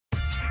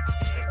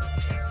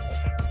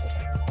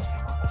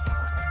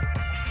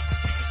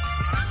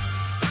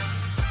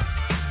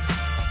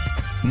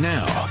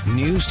Now,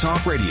 News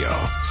Talk Radio,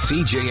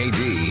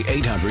 CJAD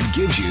 800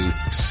 gives you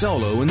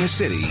Solo in the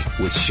City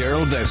with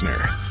Cheryl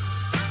Besner.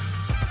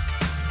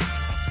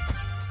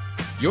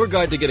 Your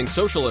guide to getting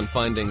social and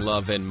finding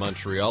love in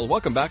Montreal.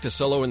 Welcome back to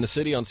Solo in the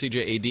City on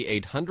CJAD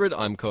 800.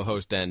 I'm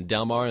co-host Dan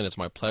Delmar, and it's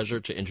my pleasure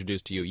to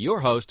introduce to you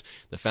your host,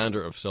 the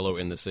founder of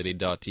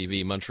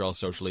SoloInTheCity.tv, Montreal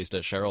socialista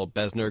Cheryl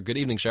Besner. Good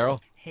evening, Cheryl.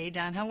 Hey,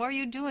 Dan, how are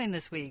you doing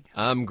this week?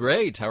 I'm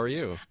great. How are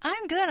you?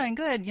 I'm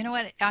good. You know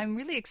what? I'm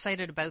really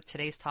excited about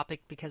today's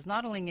topic because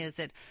not only is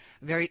it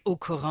very au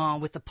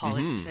courant with the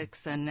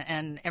politics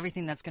and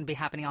everything that's going to be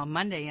happening on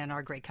Monday in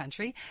our great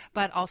country,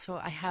 but also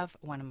I have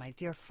one of my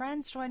dear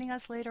friends joining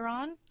us later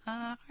on,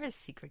 our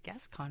secret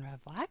guest,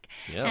 Conrad Black.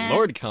 Yeah,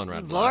 Lord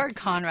Conrad Black. Lord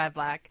Conrad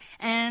Black.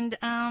 And,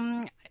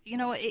 you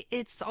know,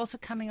 it's also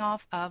coming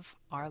off of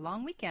our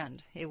long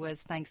weekend. It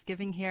was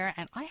Thanksgiving here,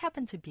 and I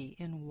happen to be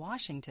in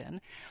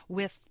Washington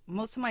with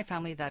most of my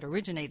family that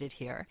originated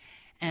here.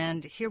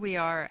 And here we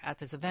are at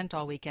this event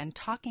all weekend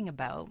talking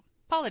about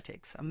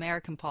politics,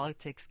 American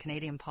politics,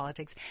 Canadian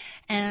politics,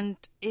 and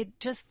it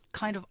just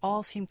kind of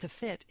all seemed to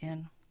fit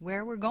in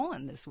where we're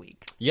going this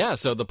week. Yeah,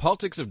 so the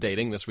politics of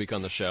dating this week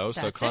on the show. That's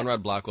so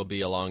Conrad Black will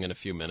be along in a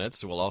few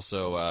minutes. We'll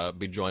also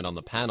be joined on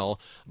the panel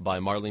by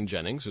Marlene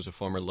Jennings, who's a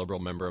former Liberal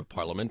member of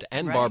Parliament,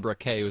 and Right. Barbara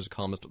Kay, who's a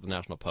columnist at the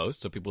National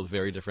Post. So people with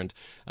very different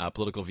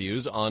political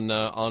views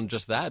on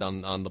just that,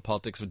 on the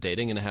politics of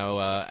dating and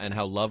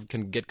how love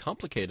can get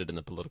complicated in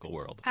the political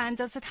world. And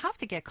does it have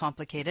to get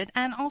complicated?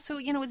 And also,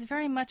 you know, it's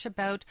very much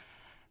about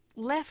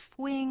left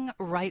wing,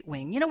 right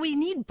wing. You know, we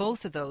need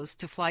both of those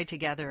to fly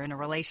together in a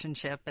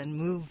relationship and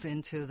move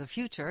into the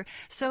future.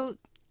 So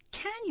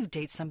can you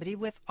date somebody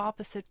with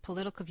opposite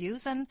political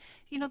views? And,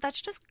 you know,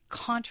 that's just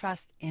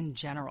contrast in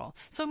general.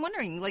 So I'm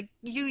wondering, like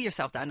you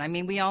yourself, Dan, I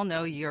mean, we all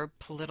know your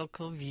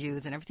political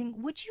views and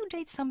everything. Would you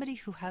date somebody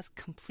who has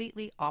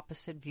completely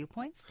opposite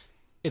viewpoints?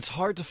 It's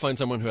hard to find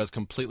someone who has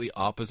completely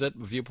opposite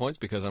viewpoints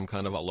because I'm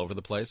kind of all over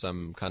the place.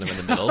 I'm kind of in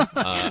the middle.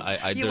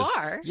 You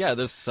are? Yeah,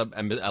 there's some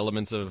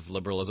elements of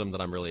liberalism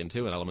that I'm really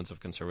into and elements of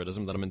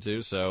conservatism that I'm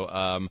into. So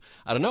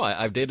I don't know.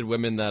 I've dated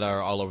women that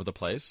are all over the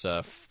place,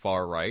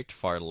 far right,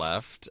 far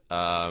left.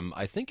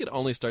 I think it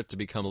only starts to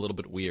become a little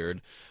bit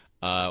weird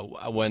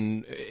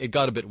when it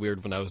got a bit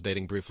weird when I was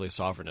dating briefly a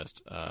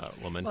sovereignist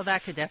woman. Well,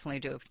 that could definitely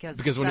do it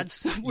because when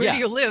that's where do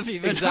you live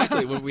even?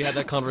 Exactly. When we had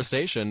that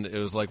conversation, it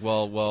was like,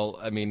 well,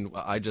 I mean,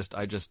 I'm just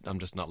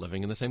not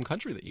living in the same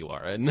country that you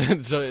are,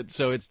 and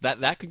so it's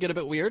that could get a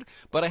bit weird.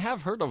 But I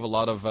have heard of a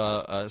lot of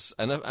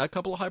a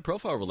couple of high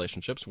profile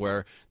relationships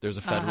where there's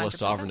a federalist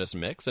 100%. sovereignist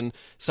mix,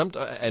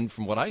 and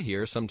from what I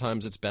hear,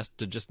 sometimes it's best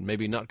to just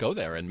maybe not go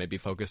there and maybe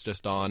focus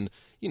just on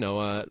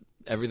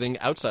everything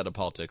outside of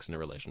politics in a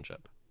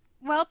relationship.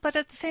 Well, but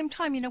at the same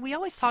time, you know, we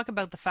always talk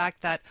about the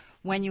fact that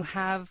when you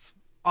have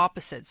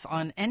opposites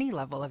on any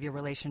level of your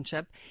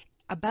relationship,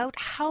 about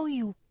how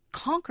you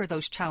conquer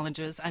those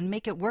challenges and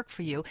make it work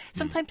for you.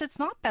 Sometimes it's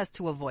not best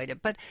to avoid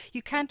it, but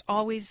you can't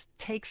always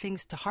take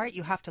things to heart.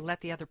 You have to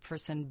let the other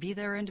person be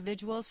their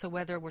individual. So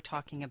whether we're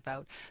talking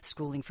about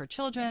schooling for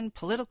children,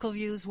 political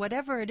views,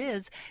 whatever it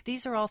is,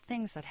 these are all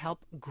things that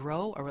help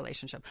grow a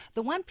relationship.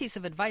 The one piece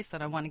of advice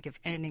that I want to give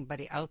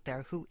anybody out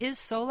there who is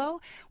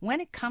solo, when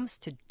it comes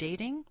to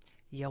dating,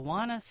 you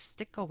want to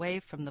stick away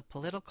from the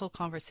political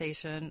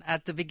conversation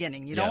at the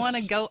beginning. You don't want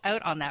to go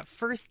out on that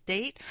first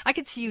date. I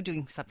could see you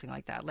doing something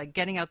like that, like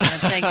getting out there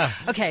and saying,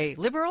 okay,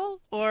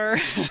 liberal or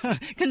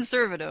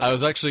conservative? I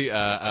was actually,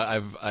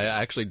 I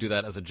actually do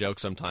that as a joke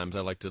sometimes. I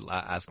like to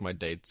ask my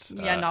dates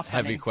not funny.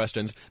 heavy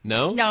questions.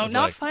 No? No, It's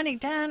not like, funny,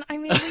 Dan. I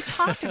mean, we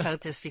talked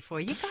about this before.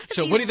 You got to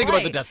So be what do you think about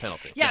the right. death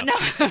penalty? Yeah,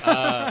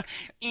 no.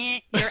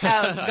 You're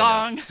out,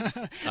 gone.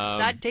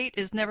 That date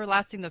is never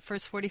lasting the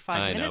first 45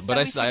 I minutes. know, but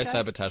I that we discussed.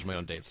 sabotage my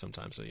own dates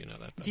sometimes, so you know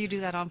that. But. Do you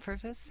do that on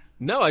purpose?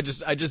 No, I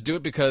just do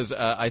it because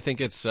I think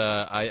it's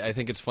I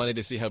think it's funny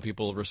to see how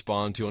people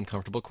respond to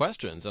uncomfortable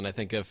questions, and I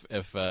think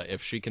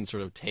if she can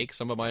sort of take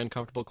some of my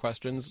uncomfortable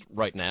questions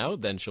right now,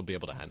 then she'll be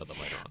able to handle them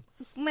later on.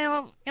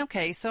 Well,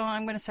 okay, so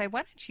I'm going to say,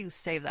 why don't you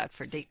save that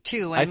for date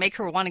 2 and make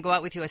her want to go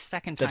out with you a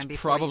second time That's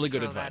before probably you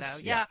good throw that advice.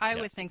 out. Yeah, I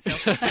would think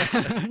so.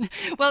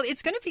 Well,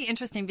 it's going to be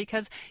interesting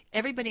because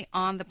everybody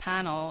on the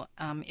panel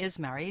is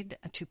married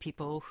to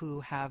people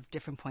who have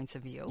different points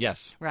of view.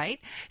 Yes. Right?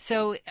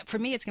 So for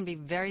me, it's going to be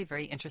very,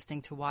 very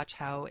interesting to watch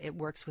how it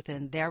works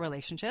within their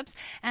relationships.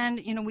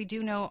 And, you know, we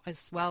do know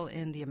as well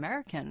in the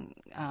American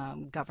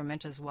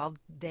government as well,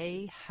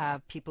 they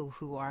have people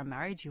who are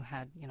married. You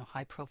had, you know,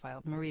 high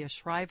profile Maria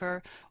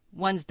Shriver.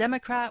 One's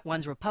Democrat,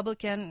 one's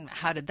Republican.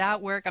 How did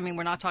that work? I mean,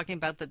 we're not talking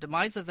about the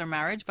demise of their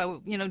marriage,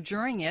 but, you know,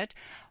 during it,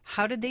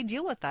 how did they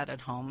deal with that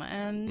at home?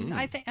 And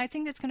I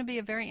think it's going to be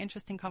a very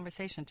interesting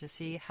conversation to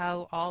see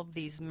how all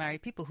these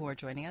married people who are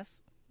joining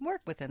us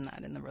work within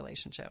that in the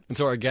relationship. And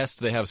so our guests,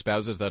 they have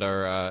spouses that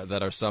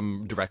are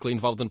some directly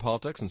involved in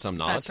politics and some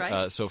not. That's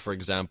right. So, for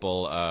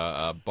example,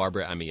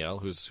 Barbara Amiel,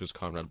 who's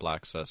Conrad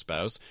Black's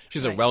spouse,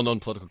 she's Right. a well-known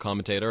political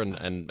commentator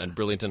and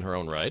brilliant in her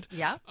own right.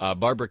 Yeah.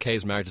 Barbara Kay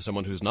is married to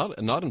someone who's not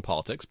in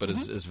politics, but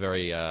Mm-hmm. is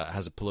very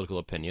has political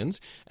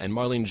opinions. And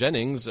Marlene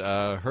Jennings,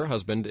 her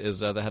husband, is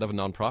the head of a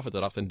nonprofit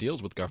that often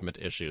deals with government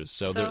issues.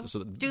 So do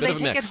bit they of a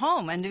take mix. it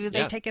home, and do they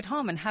Yeah. take it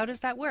home, and how does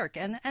that work?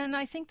 And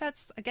I think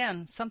that's,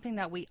 again, something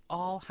that we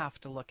all have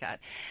to look at,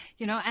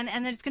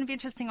 and it's going to be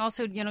interesting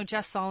also.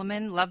 Jess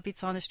Solomon, Love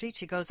Beats on the Street,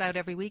 she goes out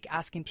every week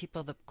asking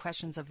people the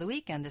questions of the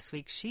week, and this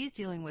week she's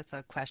dealing with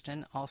a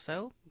question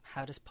also: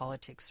 how does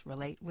politics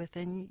relate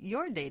within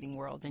your dating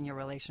world and your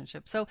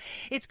relationship? So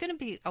it's going to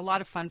be a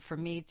lot of fun for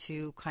me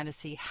to kind of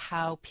see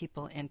how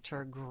people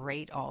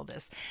integrate all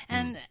this.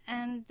 And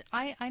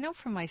I know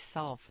for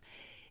myself,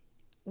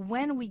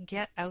 when we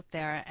get out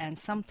there and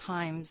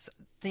sometimes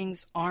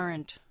things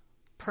aren't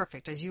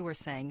perfect, as you were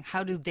saying,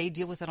 how do they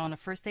deal with it on a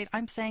first date?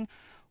 I'm saying,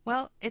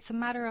 well, it's a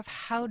matter of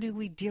how do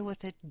we deal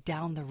with it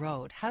down the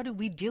road? How do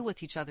we deal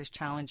with each other's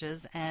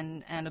challenges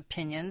and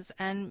opinions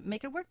and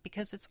make it work?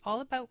 Because it's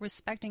all about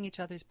respecting each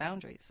other's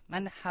boundaries.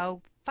 And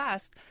how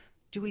fast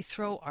do we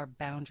throw our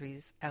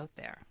boundaries out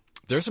there?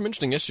 There's some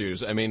interesting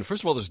issues. I mean,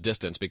 first of all, there's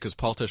distance because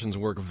politicians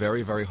work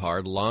very, very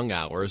hard, long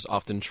hours,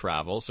 often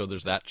travel, so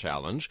there's that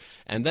challenge.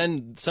 And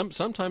then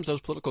sometimes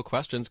those political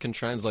questions can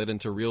translate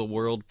into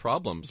real-world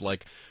problems,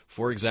 like,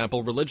 for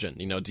example, religion.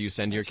 Do you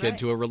send your kid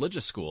to a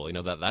religious school?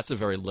 That's a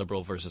very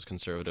liberal versus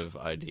conservative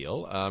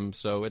ideal.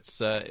 So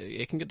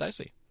it can get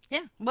dicey.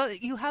 Yeah, well,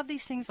 you have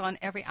these things on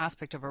every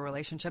aspect of a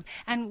relationship.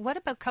 And what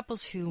about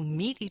couples who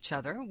meet each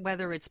other,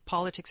 whether it's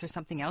politics or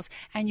something else,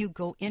 and you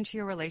go into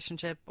your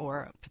relationship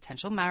or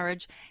potential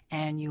marriage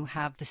and you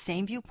have the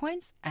same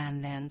viewpoints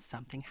and then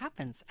something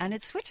happens and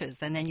it switches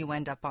and then you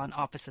end up on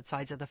opposite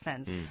sides of the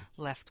fence,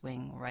 left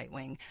wing, right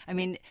wing. I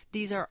mean,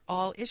 these are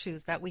all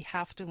issues that we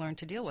have to learn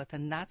to deal with,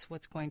 and that's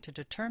what's going to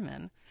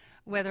determine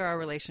whether our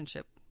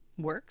relationship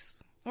works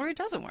or it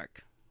doesn't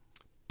work.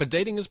 But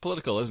dating is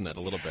political, isn't it,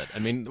 a little bit? I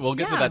mean, we'll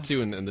get to that,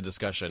 too, in the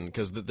discussion,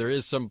 because there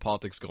is some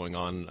politics going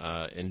on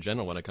in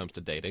general when it comes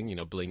to dating.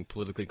 Being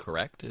politically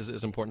correct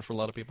is important for a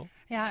lot of people.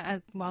 Yeah,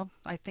 well,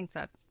 I think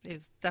that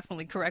is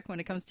definitely correct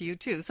when it comes to you,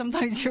 too.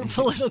 Sometimes your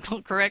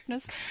political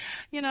correctness,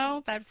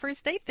 that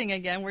first date thing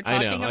again, we're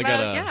talking about.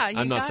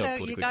 I'm not so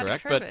politically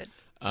correct,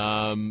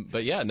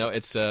 but yeah, no,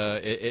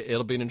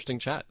 it'll be an interesting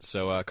chat.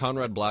 So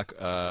Conrad Black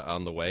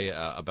on the way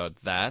about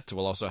that.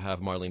 We'll also have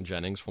Marlene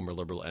Jennings, former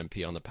Liberal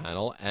MP, on the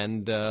panel,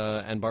 and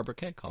Barbara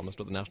Kay, columnist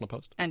with the National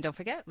Post. And don't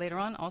forget, later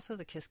on, also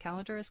the KISS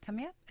calendar is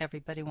coming up.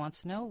 Everybody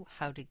wants to know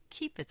how to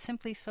keep it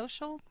simply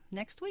social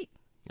next week.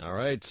 All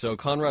right, so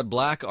Conrad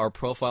Black, our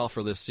profile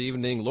for this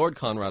evening. Lord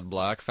Conrad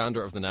Black,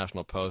 founder of the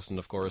National Post, and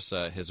of course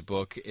his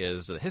book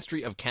is The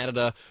History of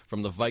Canada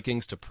from the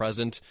Vikings to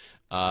Present.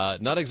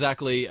 Not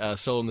exactly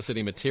Solo in the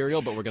City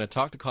material, but we're going to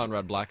talk to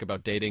Conrad Black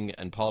about dating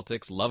and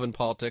politics, love and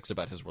politics,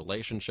 about his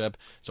relationship.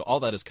 So all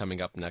that is coming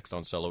up next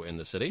on Solo in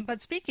the City.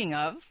 But speaking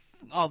of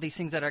all these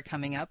things that are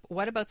coming up,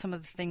 what about some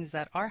of the things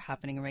that are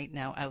happening right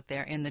now out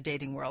there in the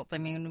dating world? I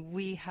mean,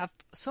 we have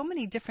so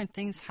many different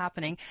things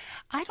happening.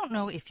 I don't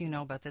know if you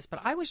know about this,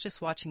 but I was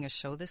just watching a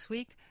show this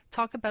week,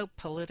 talk about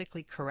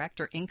politically correct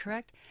or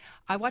incorrect.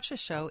 I watched a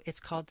show, it's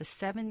called The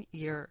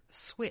 7-Year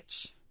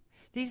Switch.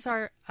 These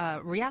are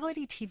a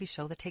reality TV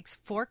show that takes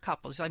 4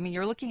 couples. I mean,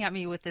 you're looking at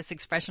me with this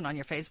expression on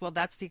your face. Well,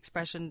 that's the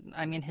expression.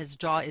 I mean, his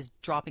jaw is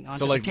dropping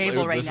onto the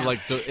table right now.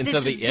 So instead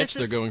of the itch,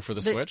 they're going for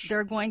the switch?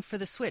 They're going for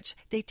the switch.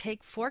 They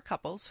take 4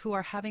 couples who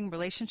are having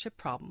relationship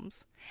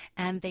problems,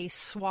 and they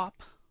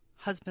swap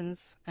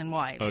husbands and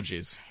wives. Oh,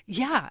 geez.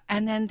 Yeah,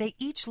 and then they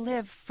each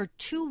live for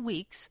 2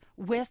 weeks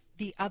with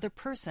the other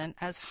person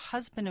as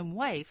husband and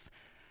wife.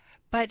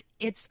 But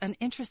it's an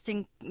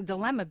interesting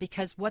dilemma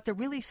because what they're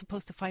really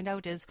supposed to find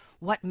out is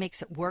what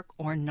makes it work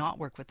or not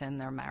work within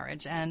their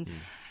marriage. And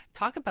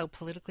talk about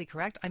politically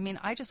correct. I mean,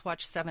 I just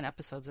watched 7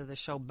 episodes of the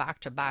show back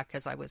to back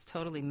because I was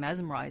totally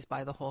mesmerized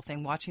by the whole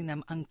thing, watching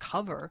them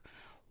uncover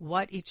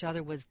what each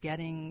other was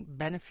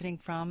benefiting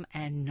from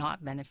and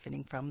not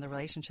benefiting from the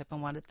relationship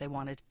and what they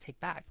wanted to take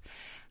back.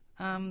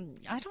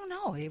 I don't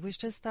know. It was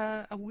just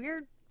a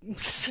weird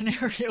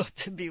scenario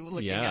to be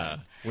looking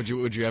at. Would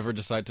you ever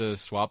decide to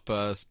swap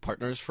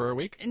partners for a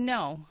week?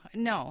 No.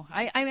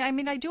 I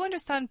mean, I do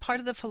understand part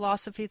of the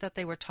philosophy that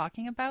they were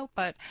talking about,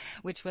 but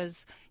which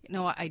was,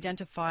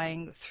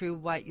 identifying through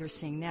what you're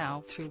seeing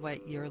now, through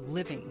what you're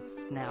living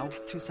now,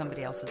 through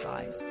somebody else's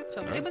eyes.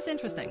 So It was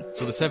interesting.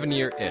 So the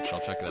 7-Year Itch, I'll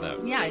check that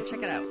out. Yeah,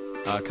 check it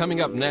out. Coming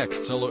up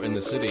next, Solo in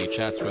the City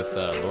chats with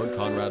Lord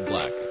Conrad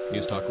Black,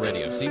 News Talk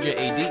Radio,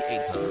 CJAD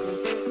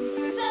 800.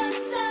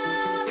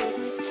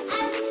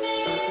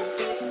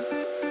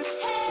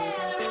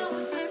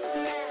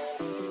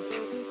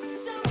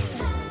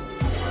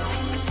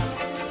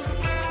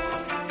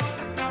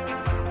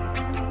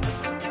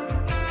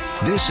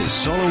 This is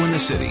Solo in the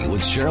City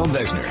with Cheryl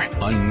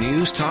Besner on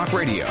News Talk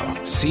Radio,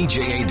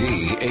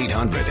 CJAD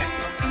 800.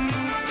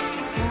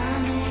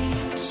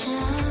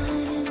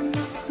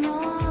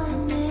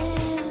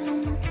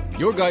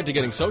 Your guide to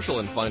getting social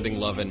and finding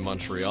love in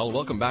Montreal.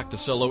 Welcome back to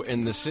Solo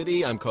in the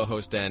City. I'm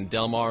co-host Dan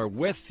Delmar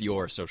with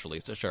your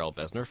socialista, Cheryl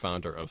Besner,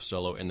 founder of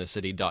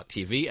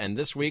solointhecity.tv. And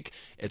this week,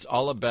 it's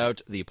all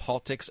about the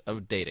politics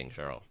of dating,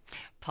 Cheryl.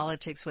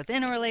 Politics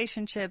within a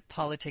relationship,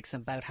 politics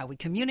about how we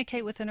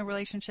communicate within a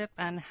relationship,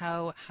 and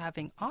how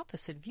having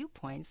opposite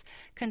viewpoints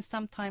can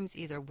sometimes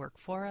either work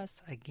for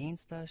us,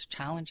 against us,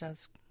 challenge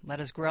us, let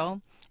us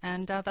grow.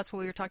 And that's what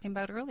we were talking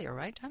about earlier,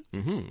 right,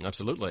 Dan?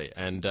 Absolutely.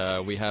 And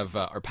we have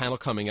our panel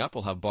coming up.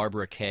 We'll have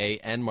Barbara Kay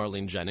and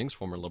Marlene Jennings,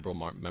 former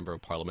Liberal Member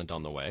of Parliament,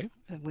 on the way.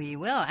 We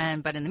will.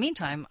 But in the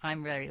meantime,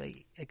 I'm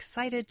really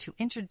excited to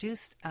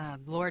introduce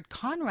Lord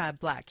Conrad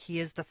Black. He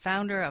is the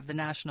founder of the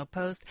National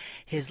Post.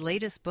 His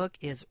latest book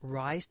is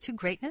Rise to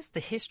Greatness, The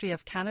History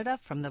of Canada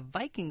from the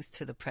Vikings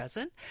to the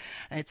Present.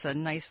 It's a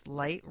nice,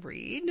 light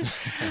read.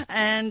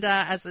 And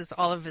as is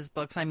all of his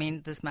books, I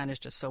mean, this man is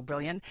just so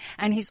brilliant.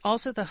 And he's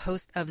also the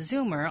host of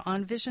Zoomer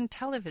on Vision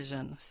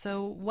Television.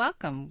 So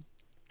welcome.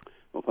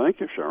 Well, thank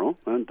you, Cheryl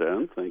and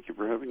Dan. Thank you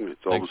for having me.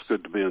 It's always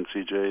good to be on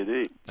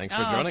CJAD. Thanks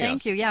for joining us.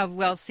 Thank you. Yeah,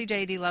 well,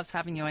 CJAD loves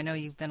having you. I know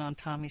you've been on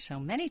Tommy's show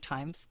many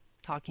times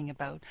talking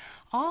about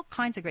all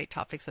kinds of great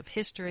topics of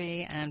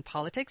history and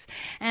politics.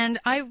 And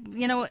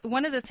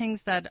one of the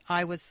things that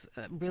I was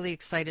really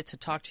excited to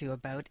talk to you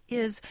about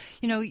is,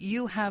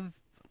 you have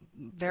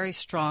very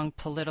strong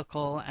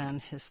political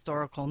and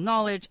historical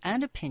knowledge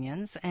and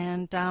opinions,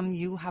 and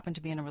you happen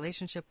to be in a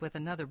relationship with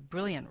another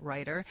brilliant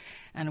writer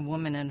and a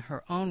woman in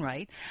her own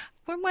right.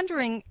 We're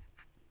wondering,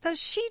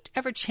 does she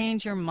ever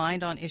change your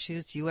mind on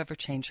issues? Do you ever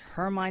change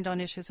her mind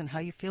on issues and how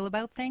you feel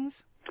about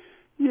things?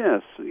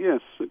 Yes,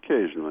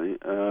 occasionally.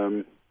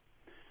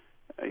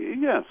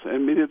 Yes, I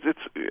mean, it's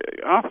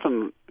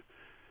often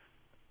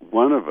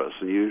one of us,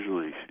 and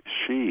usually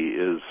she,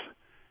 is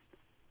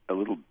a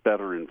little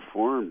better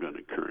informed on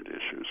a current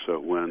issue. So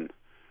when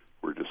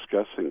we're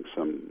discussing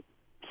something,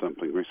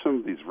 some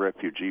of these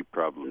refugee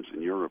problems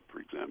in Europe, for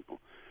example,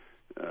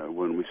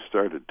 when we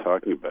started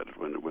talking about it,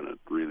 when it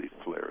really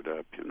flared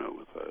up,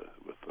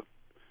 with the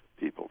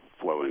people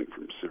flowing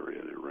from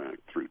Syria and Iraq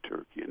through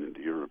Turkey and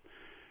into Europe,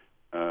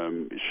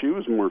 she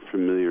was more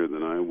familiar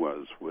than I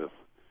was with.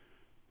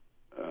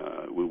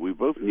 We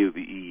both knew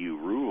the EU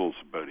rules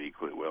about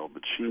equally well,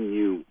 but she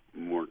knew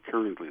more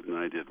currently than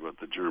I did what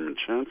the German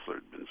Chancellor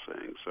had been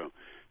saying. So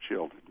she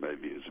altered my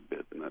views a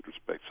bit in that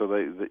respect. So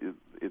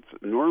it's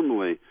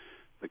normally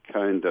the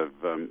kind of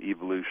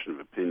evolution of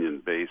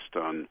opinion based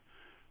on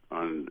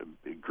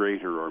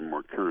greater or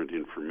more current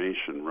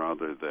information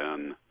rather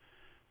than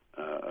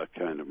a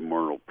kind of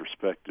moral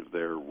perspective.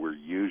 There we're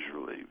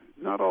usually,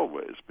 not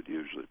always, but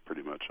usually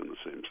pretty much on the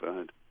same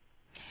side.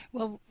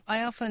 Well,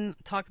 I often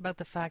talk about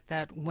the fact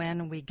that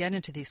when we get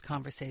into these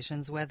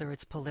conversations, whether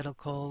it's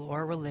political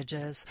or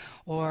religious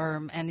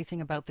or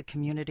anything about the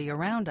community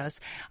around us,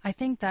 I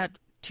think that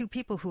two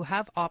people who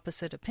have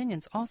opposite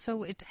opinions,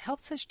 also it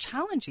helps us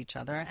challenge each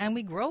other and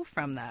we grow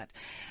from that.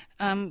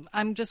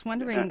 I'm just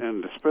wondering...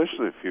 And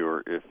especially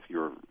if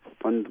your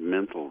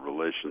fundamental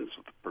relations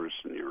with the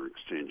person you're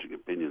exchanging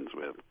opinions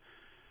with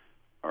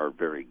are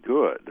very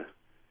good,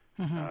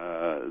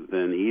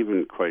 then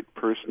even quite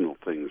personal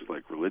things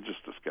like religious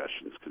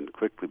discussions can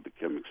quickly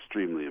become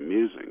extremely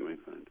amusing, we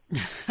find.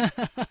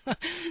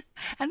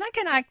 And that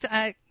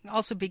can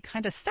also be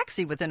kind of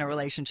sexy within a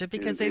relationship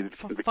because it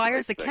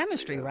fires the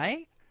chemistry,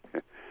 right?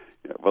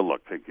 Yeah, well,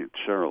 look,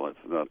 Cheryl, it's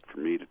not for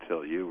me to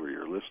tell you or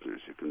your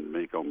listeners. You can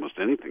make almost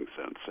anything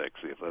sound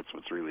sexy if that's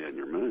what's really on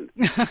your mind.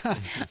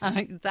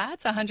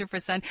 That's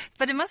 100%.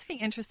 But it must be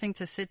interesting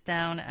to sit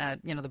down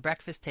at, the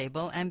breakfast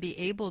table and be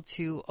able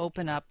to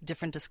open up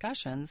different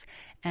discussions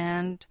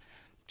and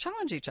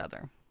challenge each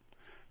other.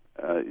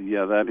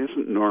 Yeah, that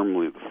isn't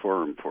normally the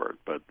forum for it,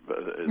 but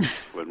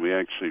when we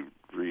actually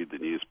read the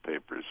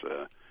newspapers,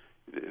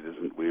 it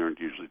isn't. We aren't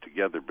usually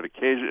together, but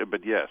occasionally.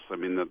 But yes, I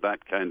mean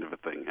that kind of a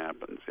thing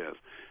happens. Yes,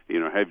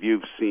 have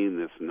you seen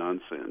this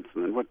nonsense?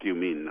 And then, what do you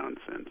mean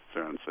nonsense? It's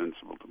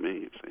nonsensible to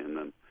me.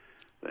 And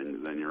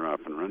then you're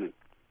off and running.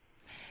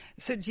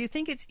 So, do you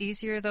think it's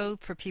easier though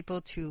for people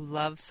to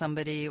love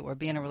somebody or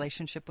be in a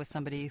relationship with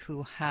somebody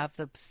who have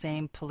the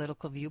same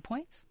political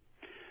viewpoints?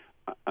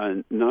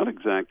 Not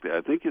exactly. I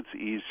think it's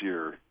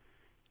easier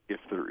if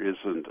there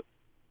isn't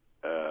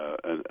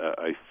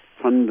a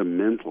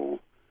fundamental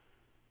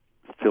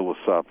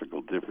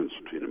philosophical difference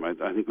between them. I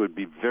think it would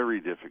be very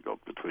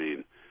difficult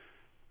between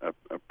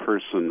a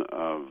person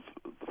of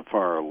the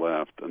far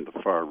left and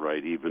the far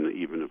right, even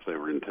if they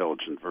were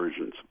intelligent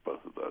versions of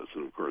both of those.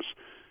 And of course,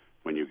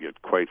 when you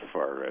get quite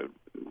far out,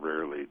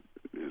 rarely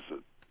is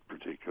it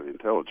particularly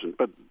intelligent,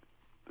 but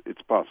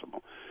it's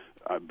possible.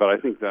 But I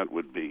think that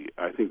would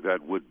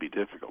be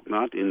difficult,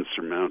 not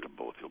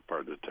insurmountable, if you'll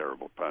pardon the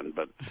terrible pun,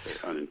 but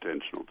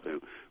unintentional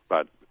too.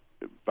 But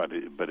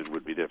it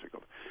would be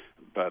difficult.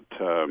 But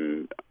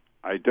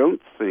I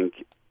don't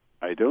think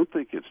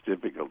it's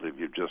difficult if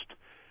you just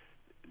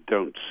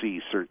don't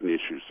see certain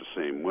issues the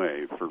same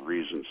way for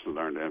reasons that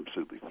aren't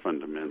absolutely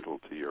fundamental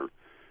to your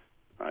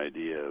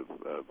idea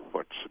of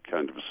what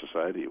kind of a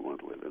society you want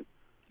to live in.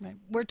 Right.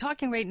 We're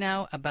talking right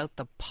now about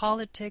the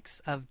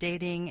politics of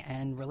dating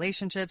and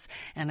relationships,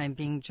 and I'm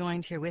being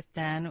joined here with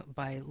Dan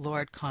by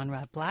Lord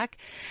Conrad Black,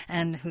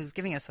 and who's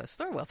giving us a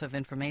store wealth of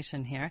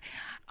information here.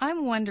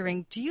 I'm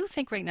wondering, do you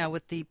think right now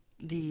with the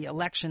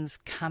elections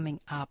coming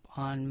up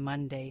on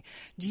Monday,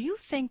 do you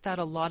think that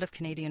a lot of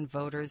Canadian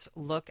voters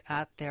look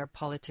at their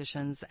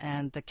politicians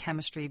and the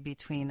chemistry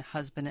between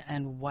husband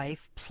and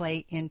wife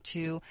play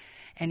into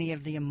any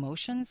of the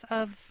emotions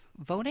of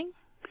voting?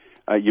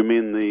 You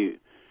mean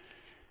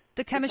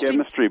the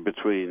chemistry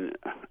between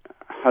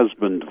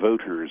husband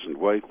voters and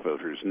wife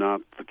voters,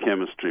 not the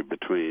chemistry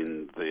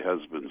between the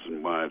husbands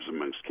and wives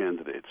amongst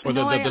candidates. Or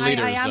no, the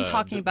leaders, I am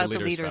talking about the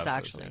leaders,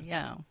 spouses, actually,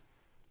 yeah.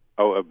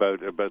 Oh, about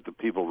the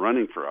people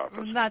running for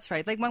office. That's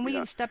right. Like when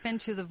we step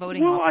into the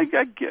voting well, office.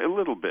 I a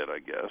little bit, I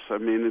guess. I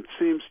mean, it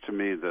seems to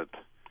me that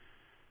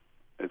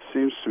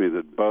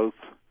both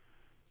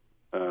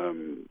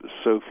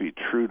Sophie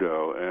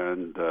Trudeau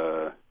and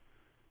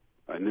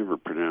I never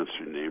pronounce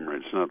her name right.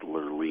 It's not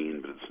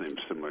Lurleen, but it's named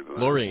similar to that.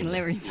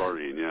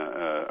 Laureen,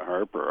 yeah.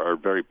 Harper are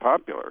very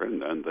popular,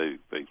 and they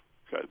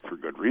got, for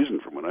good reason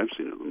from what I've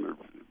seen of them. They're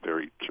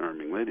very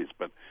charming ladies,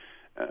 but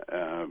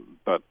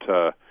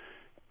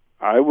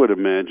I would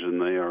imagine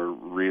they are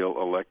real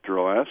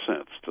electoral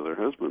assets to their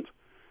husbands,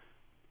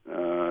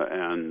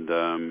 and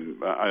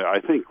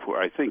I think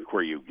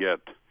where you get.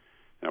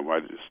 Now,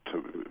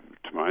 to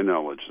my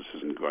knowledge,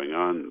 this isn't going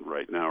on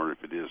right now, or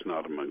if it is,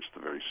 not amongst the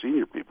very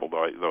senior people,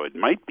 though it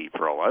might be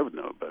for all I would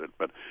know about it.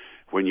 But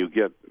when you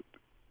get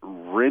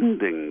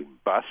rending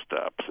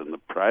bust-ups in the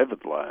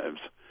private lives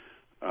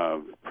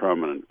of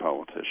prominent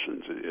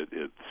politicians,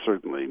 it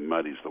certainly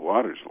muddies the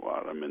waters a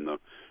lot. I mean, the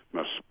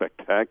most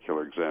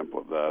spectacular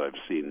example of that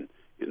I've seen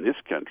in this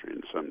country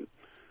in some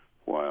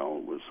while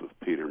was with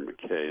Peter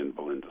MacKay and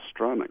Belinda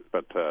Stronach.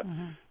 But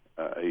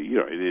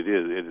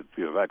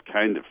that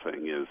kind of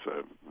thing is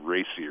a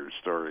racier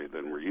story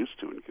than we're used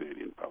to in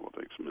Canadian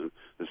politics. I mean,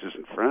 this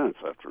isn't France,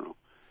 after all.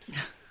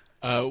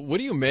 What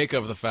do you make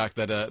of the fact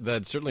that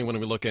that certainly when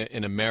we look at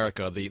in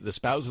America, the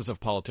spouses of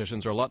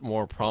politicians are a lot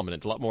more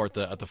prominent, a lot more at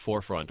the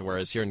forefront,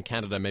 whereas here in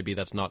Canada, maybe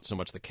that's not so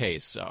much the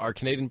case. Are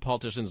Canadian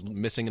politicians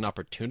missing an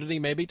opportunity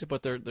maybe to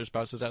put their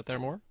spouses out there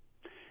more?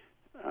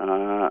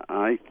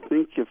 I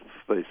think if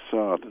they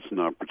saw it as an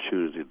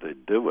opportunity,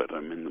 they'd do it. I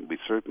mean, we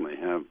certainly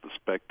have the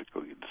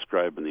spectacle you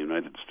describe in the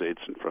United States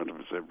in front of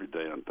us every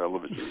day on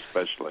television,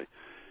 especially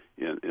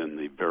in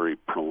the very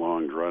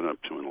prolonged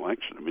run-up to an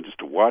election. I mean, just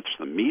to watch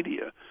the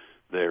media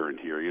there and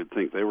here, you'd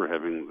think they were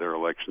having their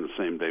election the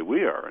same day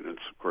we are, and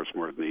it's, of course,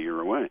 more than a year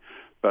away.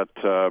 But,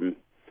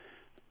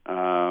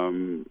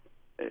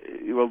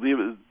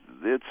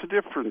 it's a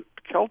different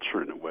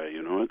culture in a way,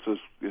 you know.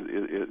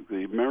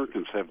 The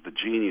Americans have the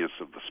genius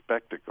of the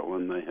spectacle,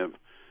 and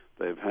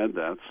they've had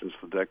that since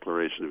the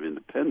Declaration of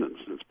Independence,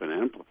 and it's been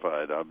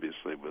amplified,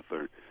 obviously, with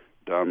their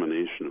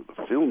domination of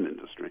the film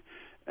industry.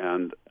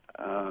 And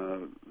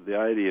the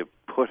idea of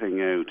putting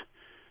out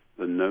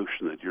the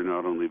notion that you're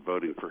not only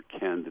voting for a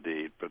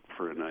candidate but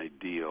for an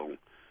ideal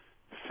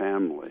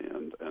family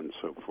and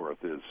so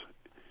forth is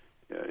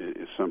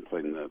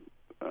something that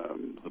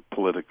the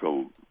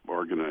political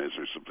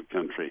organizers of the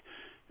country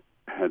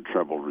had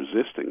trouble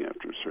resisting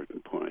after a certain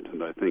point.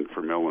 And I think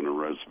from Eleanor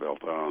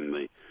Roosevelt on,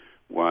 the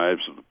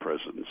wives of the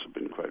presidents have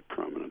been quite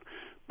prominent,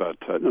 but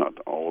not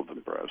all of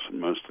them, perhaps, and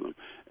most of them.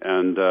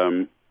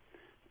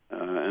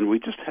 And we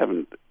just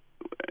haven't.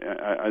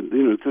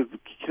 The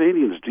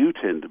Canadians do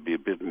tend to be a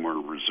bit more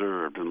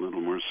reserved and a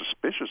little more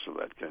suspicious of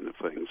that kind of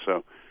thing.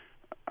 So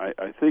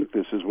I think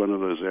this is one of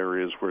those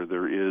areas where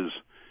there is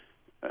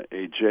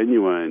a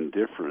genuine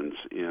difference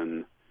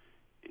in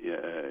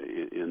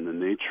the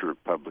nature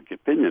of public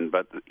opinion,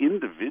 but the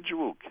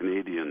individual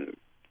Canadian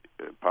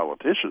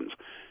politicians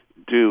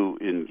do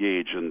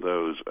engage in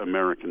those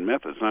American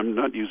methods. I'm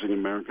not using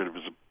American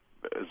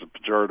as a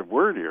pejorative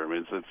word here. I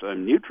mean,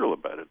 I'm neutral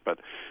about it, but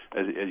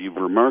as you've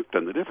remarked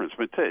on the difference.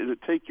 But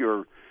take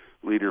your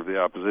leader of the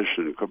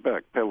opposition in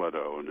Quebec,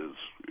 Péladeau, and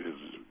his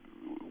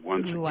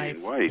once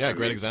again wife. Yeah,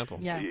 great example.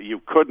 Yeah. You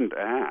couldn't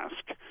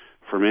ask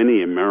from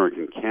any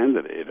American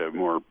candidate a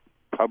more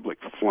public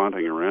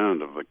flaunting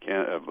around of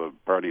a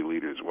party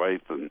leader's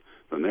wife than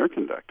they're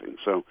conducting.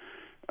 So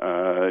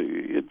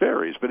it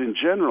varies, but in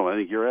general, I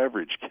think your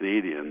average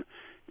Canadian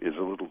is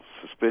a little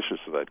suspicious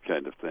of that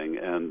kind of thing,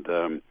 and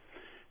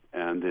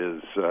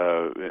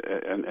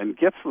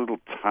gets a little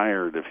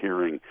tired of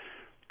hearing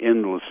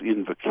endless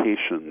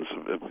invocations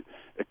of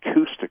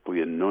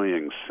acoustically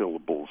annoying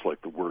syllables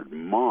like the word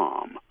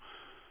 "mom."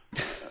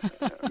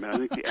 I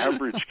think the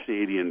average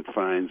Canadian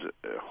finds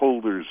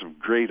holders of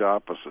great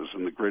offices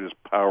and the greatest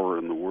power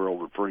in the world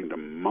referring to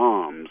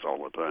moms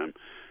all the time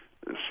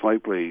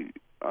slightly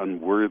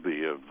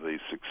unworthy of the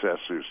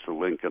successors to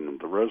Lincoln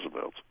and the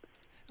Roosevelts.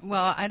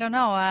 Well, I don't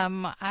know.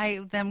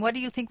 Then what do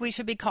you think we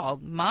should be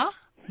called? Mother?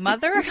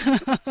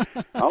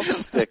 I'll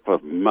just stick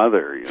with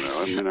mother. You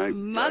know, I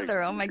mean,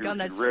 mother. Oh my God,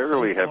 that's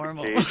rarely so have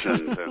formal.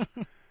 occasion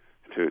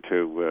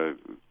to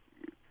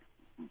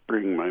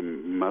bring my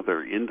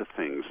mother into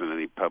things in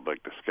any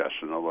public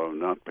discussion, although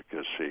not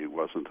because she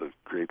wasn't a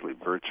greatly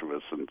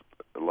virtuous and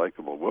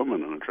likable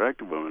woman, an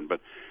attractive woman,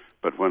 but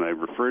when I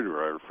refer to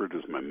her, I refer to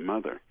her as my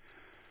mother.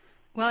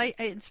 Well,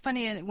 it's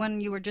funny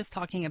when you were just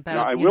talking about...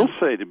 Now, I will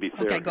say, to be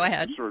fair... Okay, go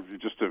ahead. Sort of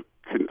just to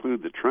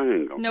conclude the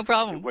triangle. No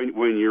problem.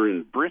 When you're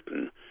in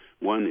Britain,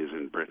 one is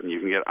in Britain, you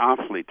can get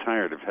awfully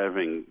tired of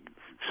having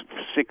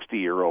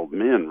 60-year-old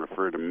men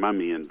refer to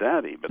mummy and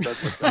daddy, but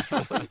that's a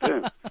cultural thing,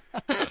 too.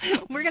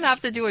 We're going to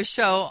have to do a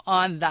show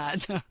on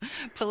that.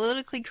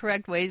 Politically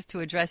correct ways to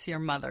address your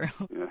mother.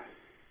 Yeah.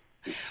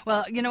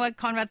 Well, you know what,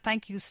 Conrad,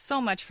 thank you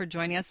so much for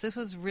joining us. This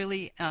was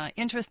really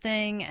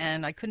interesting,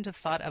 and I couldn't have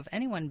thought of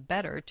anyone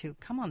better to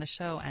come on the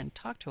show and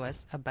talk to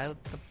us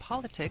about the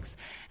politics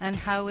and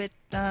how it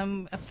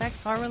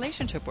affects our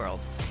relationship world.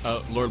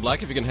 Lord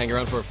Black, if you can hang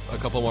around for a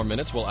couple more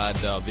minutes, we'll add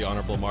the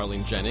Honorable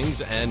Marlene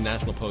Jennings and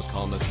National Post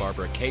columnist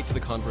Barbara Kate to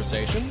the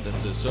conversation.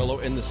 This is Solo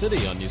in the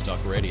City on News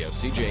Talk Radio,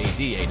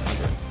 CJAD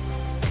 800.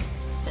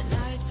 The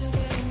nights are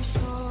getting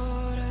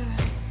shorter.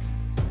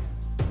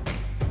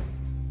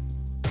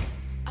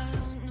 I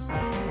don't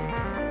know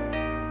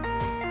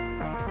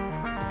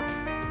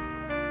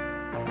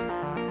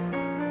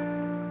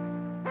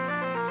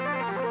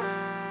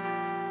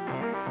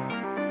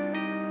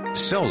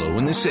Solo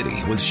in the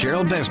City with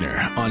Cheryl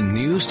Besner on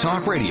News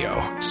Talk Radio,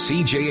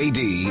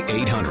 CJAD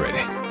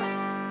 800.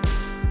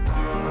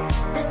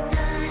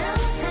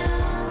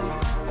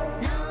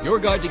 Your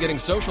guide to getting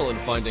social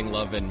and finding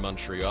love in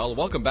Montreal.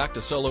 Welcome back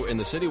to Solo in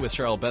the City with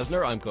Cheryl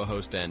Besner. I'm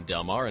co-host Dan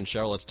Delmar. And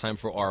Cheryl, it's time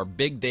for our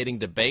big dating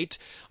debate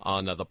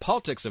on the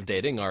politics of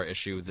dating, our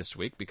issue this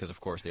week, because,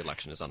 of course, the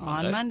election is on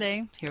Monday. On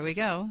Monday. Here we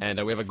go.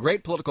 And we have a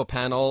great political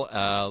panel.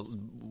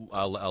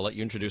 I'll let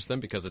you introduce them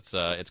because it's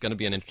going to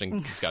be an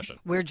interesting discussion.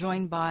 We're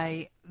joined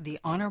by the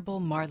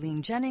Honorable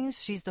Marlene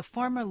Jennings. She's the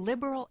former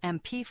Liberal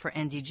MP for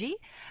NDG,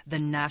 the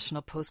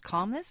National Post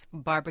columnist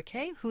Barbara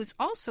Kay, who's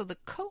also the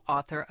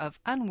co-author of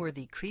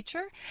Unworthy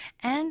Creature.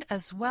 And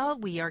as well,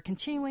 we are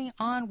continuing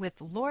on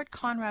with Lord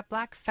Conrad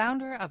Black,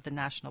 founder of the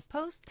National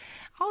Post,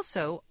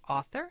 also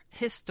author,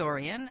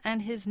 historian,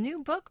 and his new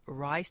book,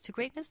 Rise to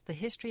Greatness, The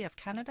History of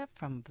Canada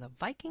from the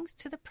Vikings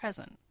to the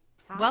Present.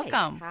 Hi.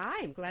 Welcome.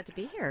 Hi, I'm glad to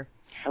be here.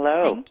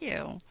 Hello. Thank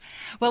you.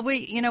 Well,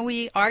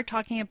 we are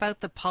talking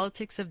about the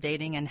politics of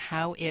dating and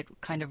how it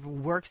kind of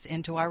works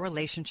into our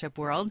relationship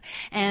world.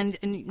 And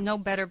no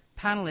better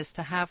panelists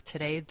to have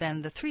today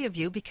than the three of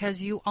you,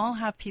 because you all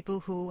have people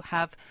who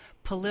have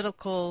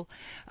political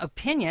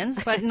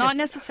opinions, but not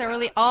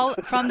necessarily all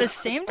from the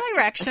same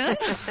direction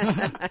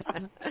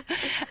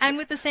and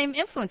with the same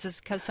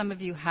influences, because some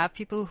of you have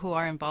people who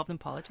are involved in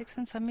politics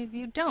and some of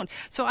you don't.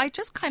 So I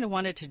just kind of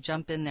wanted to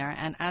jump in there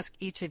and ask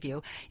each of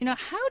you,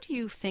 how do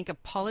you think a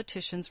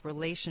politician's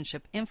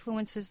relationship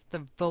influences the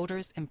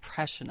voters'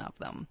 impression of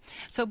them?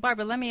 So,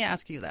 Barbara, let me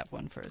ask you that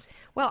one first.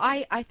 Well,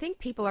 I think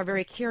people are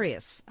very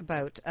curious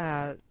about,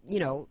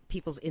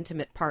 people's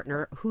intimate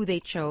partner, who they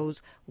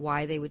chose,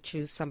 why they would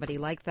choose somebody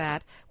like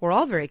that. We're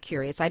all very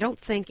curious. I don't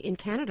think in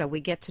Canada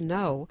we get to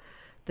know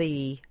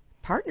the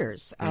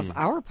partners of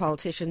our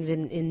politicians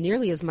in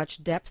nearly as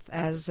much depth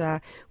as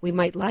we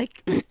might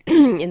like.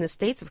 In the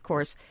States, of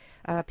course,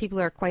 people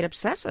are quite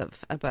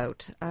obsessive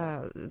about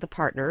the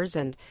partners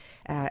and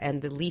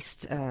the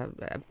least,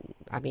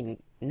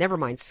 never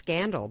mind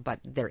scandal, but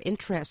their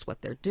interests,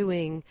 what they're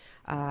doing.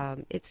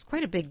 It's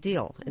quite a big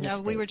deal in the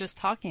States. We were just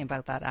talking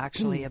about that,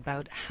 actually,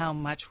 about how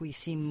much we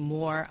see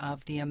more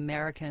of the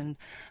American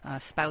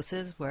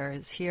spouses,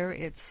 whereas here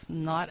it's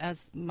not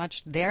as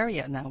much there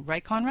yet now.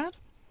 Right, Conrad?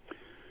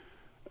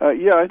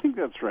 Yeah, I think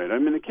that's right. I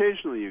mean,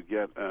 occasionally you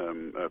get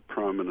a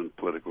prominent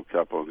political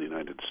couple in the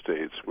United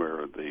States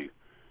where the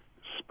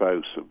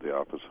spouse of the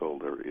office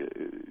holder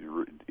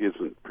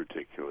isn't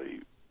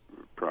particularly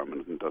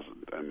prominent and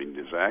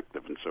is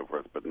active and so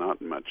forth, but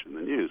not much in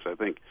the news. I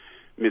think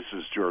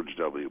Mrs. George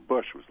W.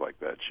 Bush was like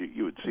that.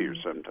 You would see her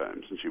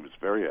sometimes, and she was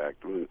very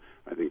active and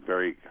I think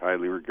very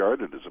highly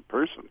regarded as a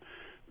person,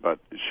 but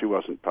she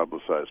wasn't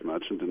publicized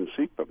much and didn't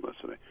seek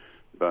publicity.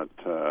 But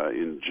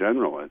in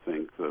general, I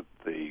think that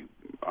the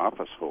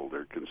office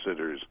holder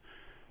considers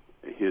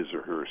his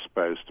or her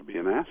spouse to be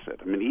an asset.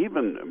 I mean,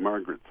 even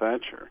Margaret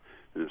Thatcher,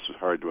 and this is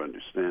hard to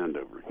understand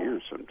over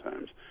here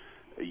sometimes,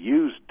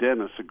 used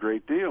Dennis a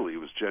great deal. He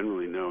was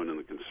generally known in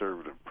the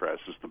conservative press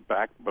as the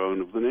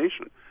backbone of the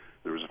nation.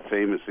 There was a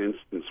famous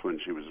instance when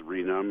she was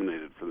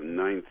renominated for the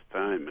 9th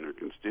time in her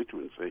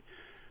constituency.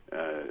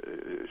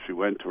 She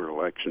went to her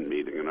election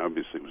meeting and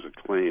obviously was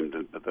acclaimed,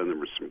 but then there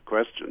were some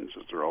questions,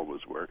 as there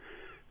always were,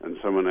 and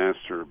someone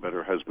asked her about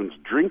her husband's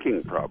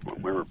drinking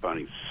problem, whereupon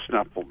he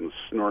snuffled and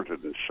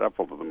snorted and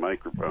shuffled to the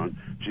microphone.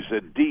 She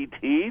said,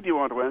 DT, do you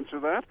want to answer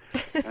that?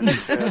 And he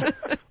said,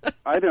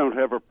 I don't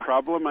have a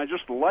problem, I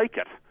just like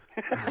it.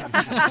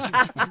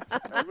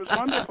 It was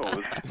wonderful. It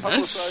was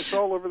publicized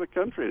all over the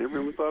country, and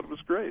everyone thought it was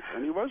great,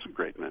 and he was a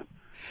great man.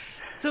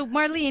 So,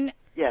 Marlene,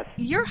 Yes.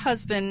 your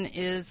husband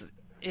is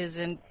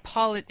in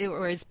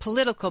is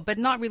political, but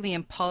not really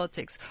in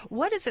politics.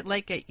 What is it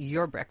like at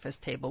your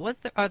breakfast table? What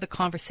are the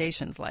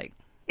conversations like?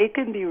 it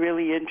can be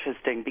really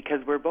interesting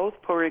because we're both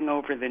poring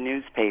over the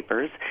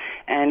newspapers,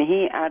 and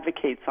he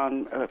advocates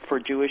for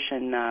Jewish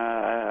and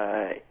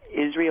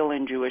Israel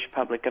and Jewish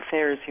public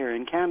affairs here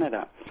in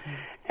Canada.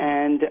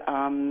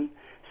 And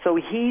so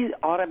he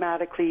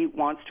automatically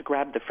wants to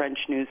grab the French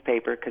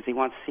newspaper because he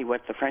wants to see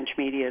what the French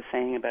media is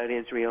saying about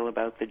Israel,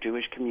 about the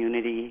Jewish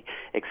community,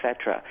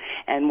 etc.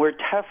 And we're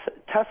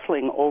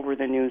tussling over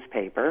the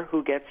newspaper,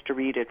 who gets to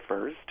read it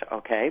first,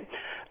 okay?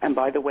 And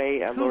by the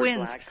way, who Lord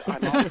wins?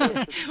 Black, I'm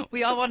also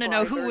we all want to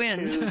know who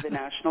wins. to the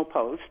National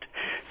Post,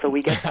 so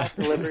we get that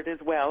delivered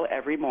as well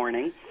every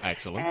morning.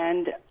 Excellent.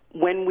 And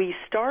when we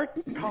start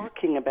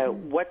talking about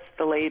what's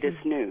the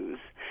latest news,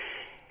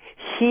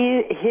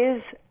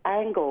 his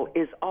angle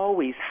is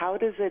always, how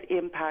does it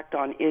impact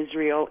on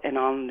Israel and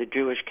on the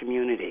Jewish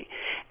community?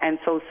 And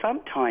so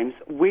sometimes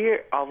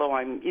although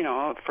I'm,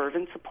 a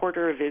fervent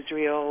supporter of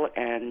Israel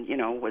and,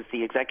 was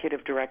the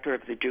executive director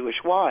of the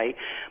Jewish Y,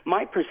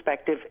 my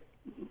perspective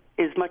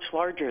is much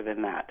larger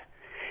than that.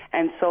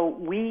 And so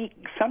we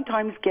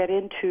sometimes get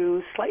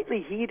into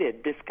slightly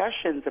heated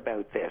discussions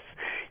about this,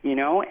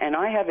 and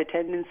I have a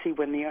tendency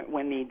when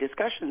the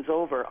discussion's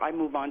over, I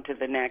move on to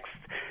the next,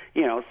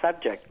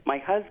 subject. My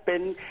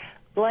husband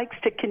likes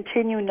to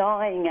continue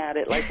gnawing at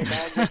it like a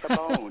dog with a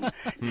bone,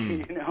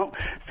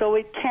 So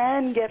it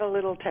can get a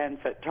little tense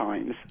at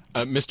times.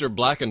 Mr.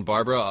 Black and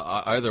Barbara,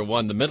 either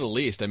one, the Middle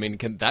East, I mean,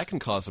 that can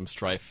cause some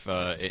strife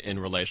in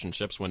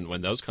relationships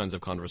when those kinds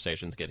of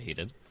conversations get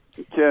heated.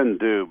 It can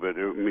do, but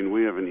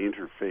we have an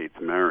interfaith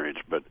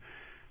marriage, but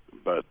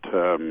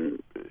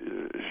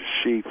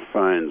she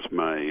finds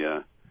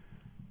my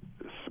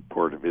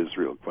support of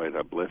Israel quite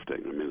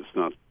uplifting. It's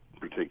not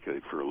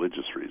particularly for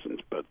religious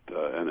reasons, but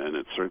and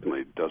it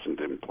certainly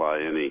doesn't imply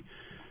any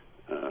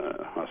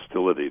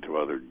hostility to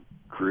other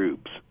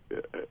groups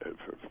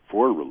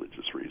for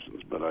religious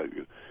reasons. But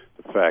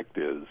the fact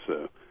is,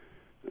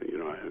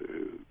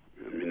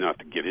 not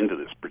to get into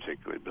this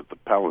particularly, but the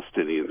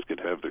Palestinians could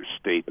have their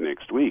state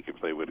next week if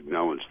they would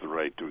acknowledge the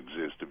right to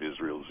exist of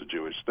Israel as a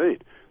Jewish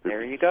state.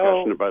 There you go.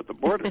 Discussion about the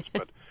borders,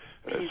 but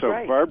so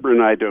right. Barbara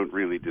and I don't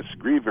really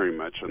disagree very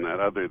much on that,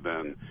 other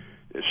than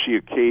she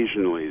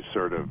occasionally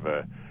sort of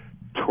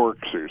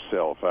torques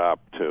herself up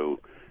to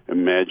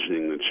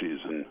imagining that she's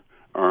an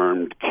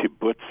armed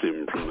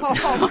kibbutzim from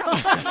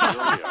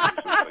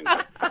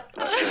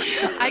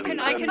I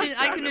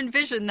can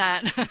envision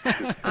that.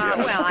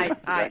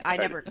 I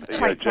never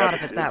quite thought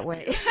of it that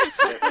way.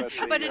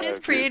 But it is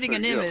creating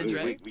an image,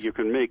 right? You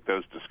can make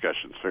those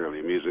discussions fairly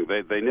amusing.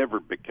 They never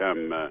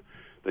become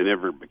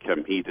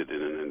heated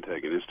in an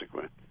antagonistic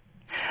way.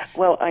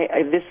 Well,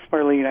 this is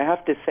Marlene. I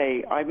have to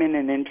say, I'm in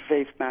an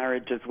interfaith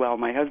marriage as well.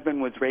 My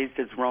husband was raised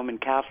as Roman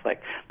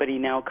Catholic, but he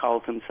now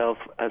calls himself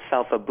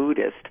a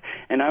Buddhist,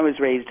 and I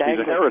was raised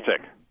Anglican.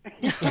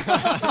 He's a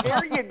heretic.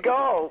 There you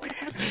go.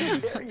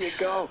 There you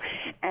go.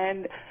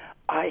 And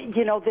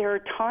there are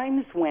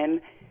times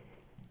when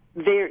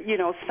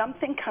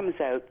something comes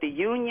out. The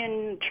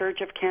Union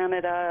Church of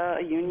Canada,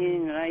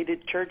 Union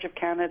United Church of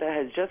Canada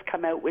has just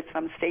come out with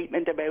some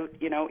statement about,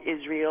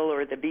 Israel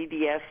or the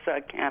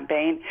BDS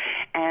campaign,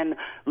 and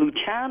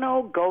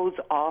Luciano goes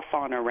off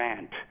on a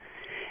rant.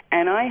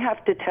 And I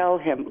have to tell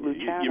him,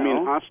 Luciano... You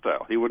mean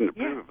hostile. He wouldn't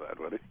approve of that,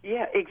 would he?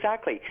 Yeah,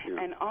 exactly.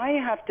 Yeah. And I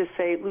have to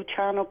say,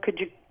 Luciano, could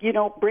you,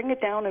 bring it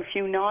down a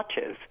few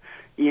notches?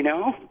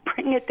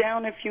 Bring it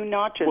down a few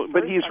notches. Well,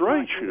 but he's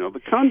right,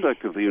 the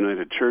conduct of the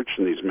United Church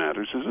in these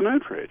matters is an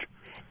outrage.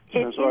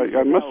 So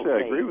I must say I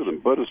agree with him,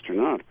 Buddhist or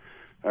not.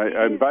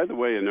 And by the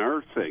way, in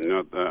our thing,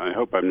 I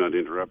hope I'm not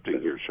interrupting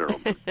here, Cheryl,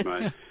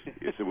 but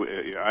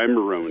I'm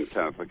a Roman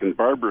Catholic, and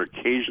Barbara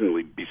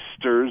occasionally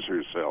bestirs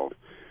herself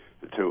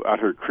to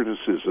utter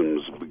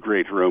criticisms of the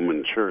great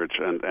Roman Church,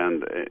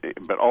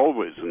 but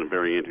always in a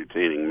very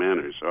entertaining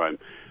manner. So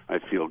I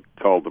feel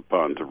called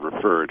upon to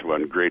refer to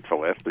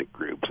ungrateful ethnic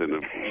groups in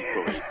an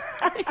equally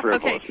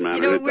frivolous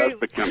manner. It does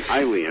become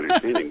highly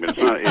entertaining, but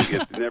it's not.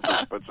 It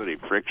never puts any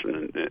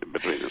friction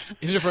between us.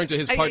 He's referring to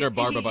his partner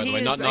Barbara, by the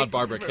way, not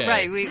Barbara Kay.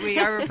 Right, we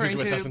are referring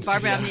to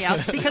Barbara Amiel,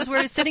 because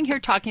we're sitting here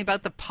talking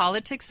about the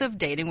politics of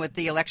dating with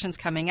the elections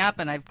coming up,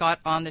 and I've got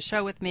on the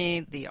show with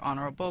me the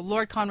Honourable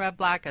Lord Conrad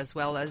Black, as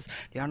well as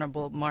the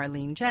Honourable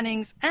Marlene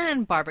Jennings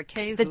and Barbara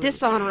Kay. The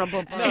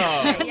dishonourable Barbara.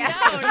 No.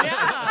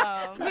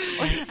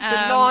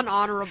 The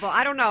non-honourable.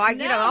 I don't know.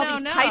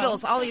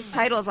 All these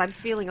titles, I'm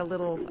feeling a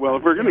little... Well,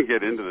 if we're going to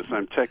get into this,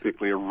 I'm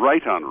technically a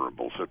right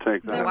honourable, so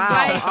take that.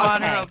 Right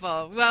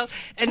honourable. Well,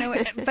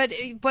 but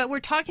what we're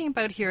talking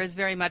about here is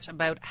very much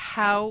about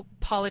how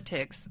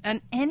politics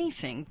and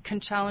anything can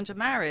challenge a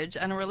marriage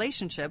and a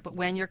relationship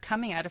when you're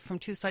coming at it from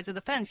two sides of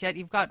the fence. Yet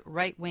you've got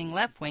right wing,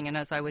 left wing, and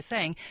as I was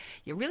saying,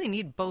 you really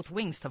need both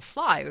wings to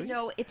fly.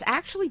 It's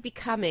actually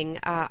becoming,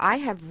 I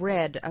have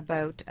read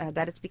about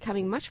that it's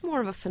becoming much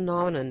more of a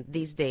phenomenon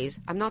these days.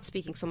 I'm not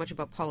speaking so much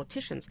about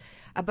politicians,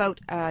 about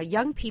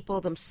young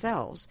people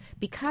themselves,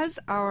 because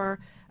our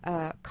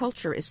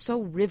culture is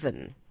so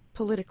riven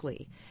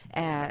politically,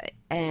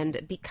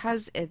 and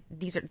because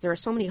there are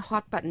so many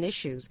hot button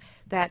issues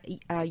that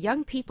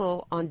young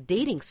people on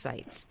dating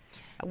sites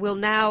will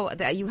now,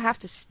 you have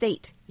to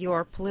state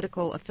your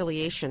political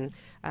affiliation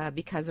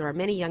because there are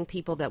many young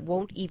people that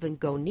won't even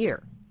go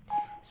near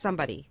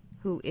somebody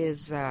who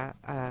is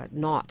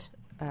not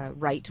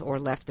right or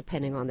left,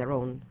 depending on their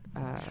own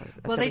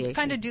well, they affiliation.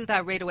 kind of do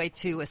that right away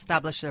to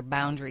establish their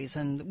boundaries.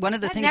 And one of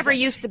the That things never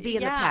used to be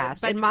in the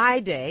past. In my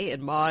day,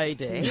 in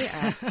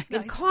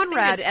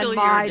Conrad and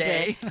my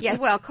day. Yeah,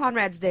 well,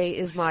 Conrad's day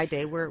is my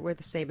day. We're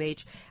the same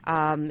age.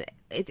 I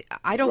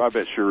don't. I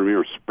bet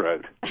you're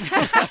spread.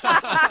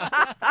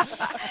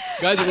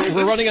 Guys,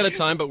 we're running out of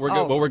time, but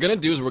what we're going to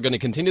do is we're going to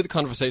continue the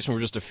conversation for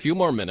just a few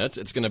more minutes.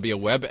 It's going to be a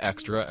web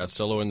extra at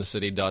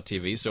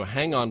solointhecity.tv, so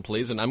hang on,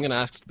 please, and I'm going to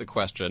ask the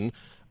question,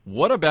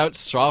 what about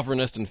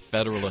sovereignist and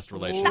federalist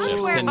relationships?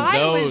 That's where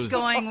I was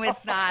going with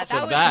that.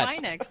 So that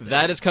was my next thing.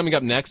 That is coming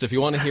up next. If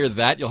you want to hear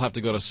that, you'll have to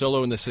go to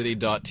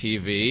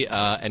solointhecity.tv.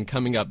 And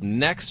coming up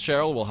next,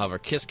 Cheryl, we'll have our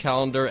KISS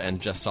calendar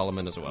and Jess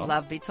Solomon as well.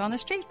 Love Beats on the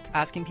Street,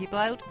 asking people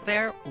out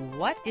there,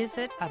 what is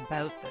it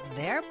about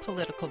their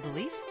political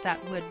beliefs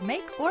that would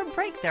make or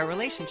break their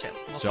relationship?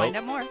 We'll find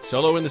out more.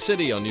 Solo in the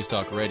City on News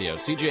Talk Radio,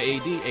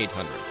 CJAD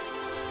 800.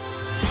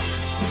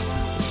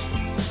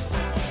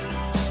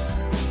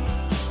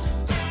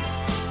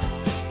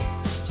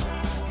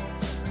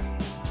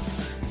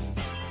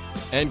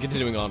 And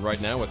continuing on right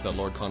now with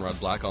Lord Conrad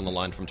Black on the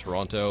line from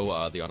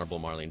Toronto, the Honourable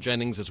Marlene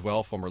Jennings as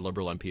well, former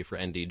Liberal MP for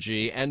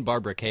NDG, and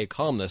Barbara Kay,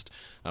 columnist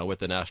with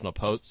the National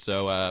Post.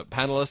 So,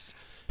 panelists...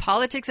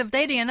 Politics of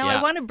dating. And now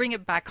I want to bring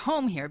it back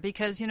home here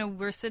because,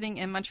 we're sitting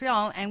in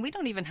Montreal and we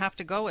don't even have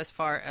to go as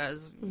far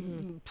as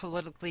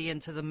politically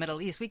into the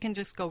Middle East. We can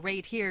just go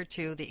right here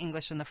to the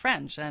English and the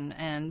French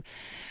and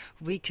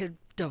we could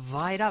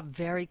divide up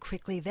very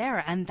quickly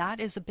there. And that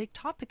is a big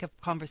topic of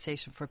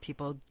conversation for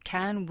people.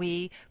 Can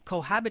we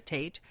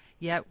cohabitate,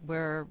 yet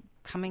we're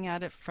coming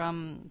at it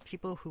from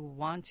people who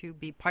want to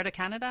be part of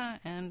Canada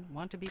and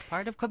want to be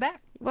part of Quebec?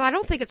 Well, I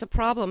don't think it's a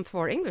problem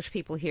for English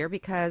people here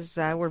because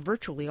we're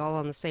virtually all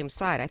on the same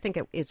side. I think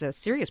it is a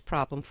serious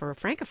problem for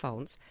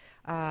Francophones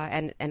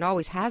and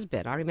always has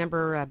been. I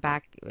remember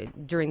back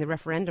during the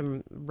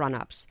referendum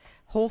run-ups,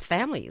 whole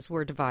families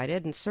were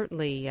divided, and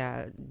certainly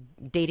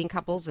dating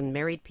couples and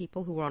married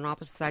people who were on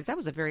opposite sides. That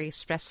was a very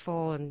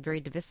stressful and very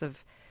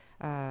divisive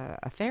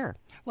affair.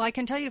 Well, I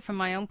can tell you from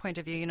my own point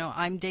of view,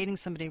 I'm dating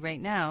somebody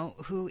right now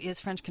who is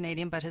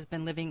French-Canadian but has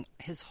been living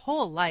his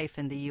whole life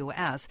in the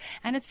U.S.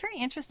 And it's very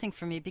interesting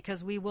for me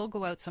because we will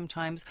go out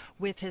sometimes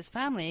with his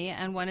family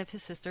and one of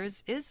his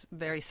sisters is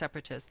very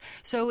separatist.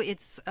 So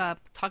it's,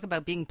 talk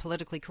about being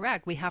politically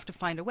correct, we have to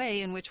find a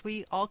way in which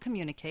we all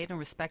communicate and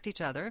respect each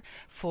other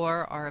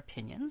for our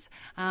opinions.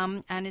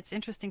 And it's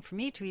interesting for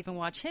me to even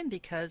watch him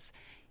because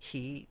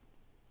he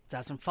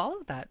doesn't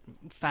follow that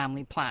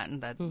family plan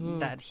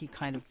that he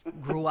kind of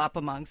grew up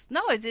amongst. No,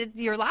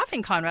 you're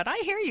laughing, Conrad. I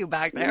hear you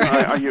back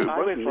there. You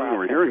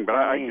were hearing, but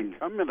I can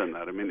comment on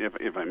that. I mean,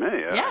 if I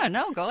may. Yeah,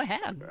 no, go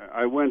ahead.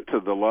 I went to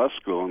the law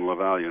school in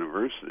Laval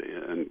University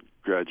and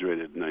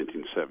graduated in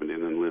 1970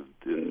 and then lived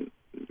in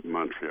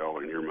Montreal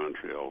or near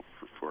Montreal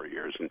for 4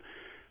 years. And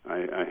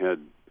I had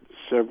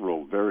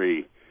several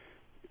very,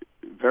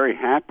 very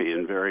happy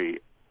and very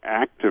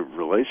active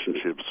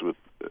relationships with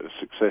a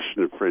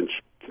succession of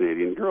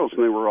French-Canadian girls,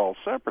 and they were all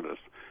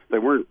separatists. They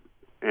weren't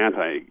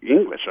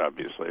anti-English,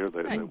 obviously, or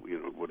they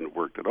wouldn't have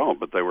worked at all.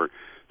 But they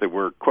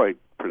were quite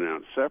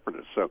pronounced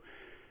separatists. So,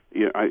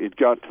 it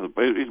got to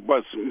it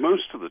was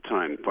most of the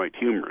time quite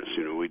humorous.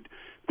 We'd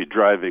be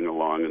driving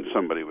along, and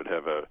somebody would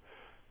have a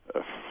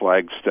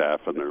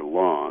flagstaff on their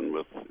lawn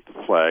with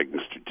the flag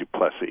Mr.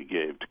 Duplessis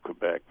gave to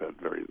Quebec,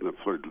 the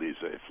Fleur-de-Lys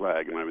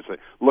flag, and I would say,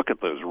 "Look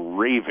at those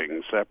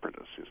raving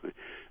separatists," you see.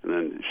 And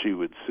then she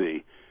would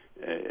see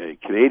a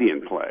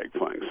Canadian flag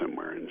flying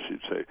somewhere, and she'd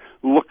say,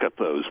 "Look at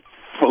those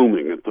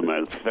foaming at the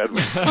mouth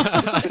Federalists."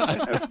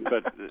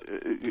 But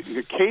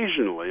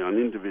occasionally, on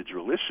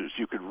individual issues,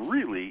 you could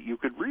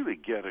really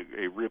get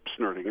a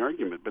rip-snorting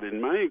argument. But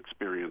in my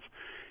experience,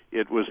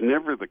 it was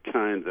never the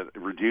kind that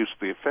reduced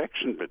the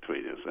affection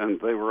between us, and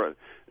they were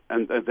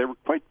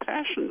quite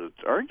passionate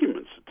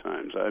arguments at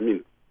times. I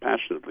mean,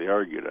 passionately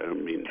argued. I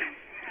don't mean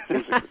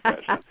physically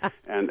passionate.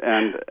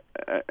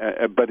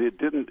 But it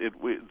didn't.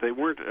 They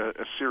weren't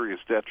a serious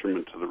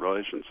detriment to the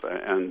relations,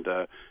 and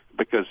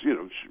because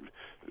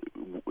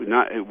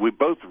we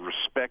both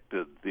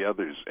respected the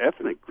other's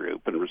ethnic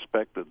group and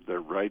respected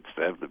their rights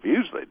to have the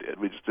views they did.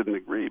 We just didn't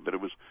agree, but it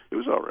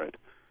was all right.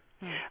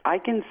 I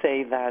can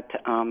say that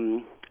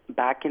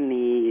back in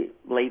the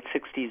late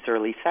 60s,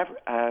 early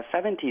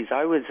 70s,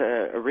 I was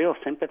a real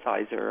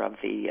sympathizer of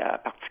the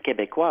Parti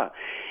Québécois.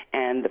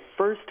 And the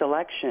first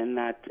election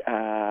that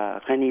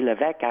René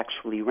Lévesque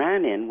actually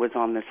ran in was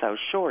on the South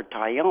Shore,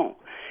 Taillon.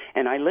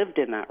 And I lived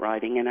in that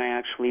riding, and I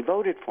actually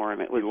voted for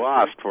him. It was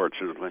lost,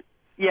 fortunately.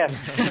 Yes,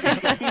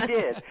 he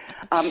did.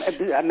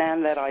 A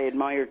man that I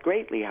admired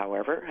greatly,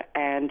 however.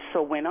 And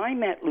so when I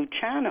met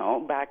Luciano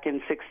back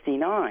in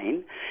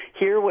 '69,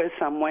 here was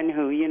someone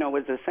who,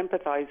 was a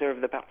sympathizer of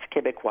the Parti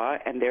Québécois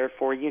and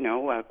therefore,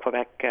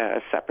 Quebec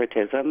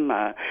separatism,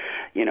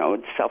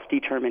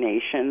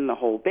 self-determination, the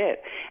whole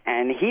bit.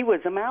 And he was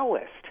a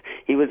Maoist.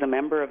 He was a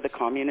member of the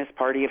Communist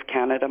Party of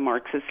Canada,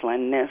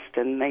 Marxist-Leninist,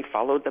 and they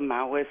followed the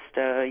Maoist,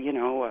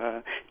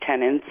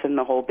 tenets and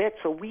the whole bit.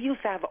 So we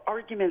used to have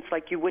arguments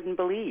like you wouldn't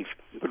believe.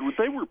 But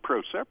they were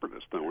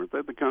pro-separatist, though, weren't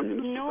they, the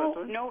communists?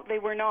 No, they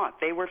were not.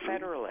 They were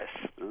federalists.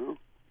 Oh.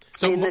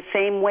 So In the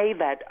same way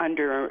that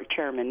under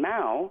Chairman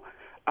Mao,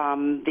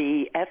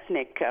 the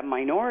ethnic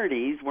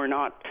minorities were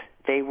not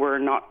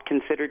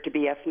considered to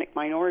be ethnic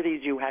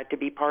minorities. You had to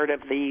be part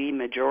of the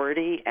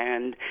majority,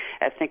 and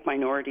ethnic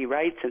minority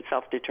rights and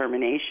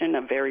self-determination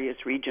of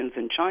various regions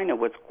in China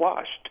was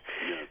quashed.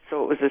 Yes.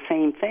 So it was the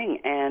same thing.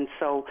 And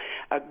so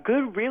a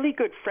really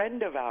good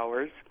friend of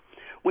ours,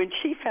 when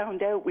she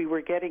found out we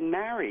were getting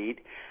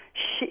married,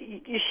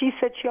 she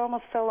said she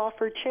almost fell off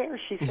her chair.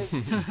 She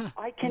said,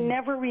 I can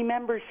never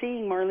remember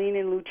seeing Marlene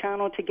and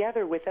Luciano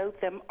together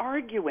without them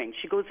arguing.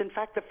 She goes, in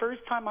fact, the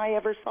first time I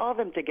ever saw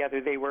them together,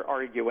 they were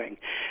arguing.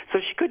 So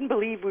she couldn't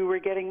believe we were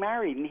getting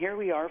married. And here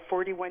we are,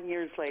 41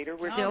 years later.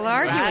 We're Still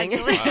arguing.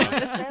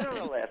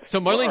 Federalists. So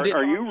Marlene,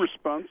 Are you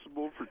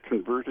responsible for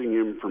converting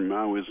him from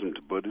Maoism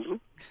to Buddhism?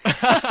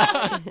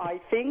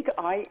 I think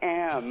I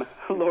am,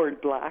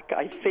 Lord Black.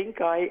 I think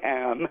I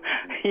am,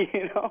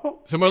 you know.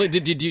 So Marlene,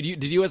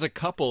 did you as a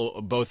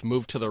couple both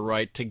move to the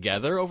right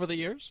together over the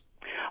years?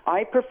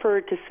 I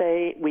prefer to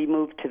say we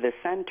moved to the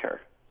center.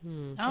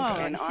 Oh,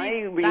 And see,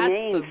 I that's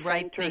remain the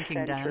right center, thinking,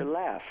 center Dan.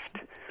 left.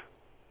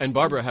 And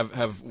Barbara,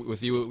 have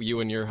with you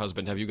and your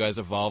husband, have you guys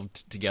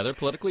evolved together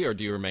politically, or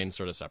do you remain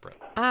sort of separate?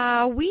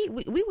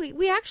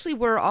 We actually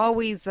were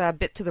always a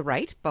bit to the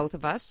right, both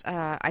of us.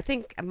 I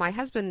think my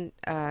husband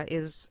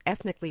is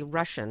ethnically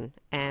Russian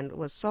and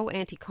was so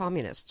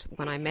anti-communist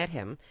when I met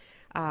him,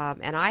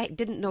 and I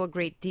didn't know a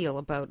great deal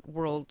about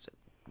world,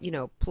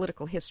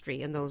 political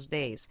history in those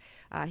days.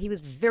 He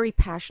was very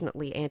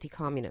passionately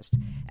anti-communist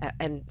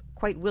and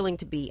quite willing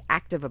to be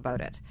active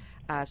about it.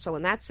 So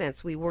in that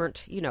sense, we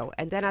weren't,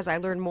 and then as I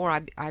learned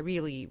more, I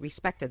really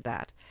respected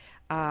that.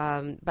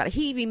 But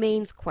he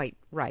remains quite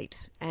right.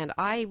 And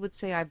I would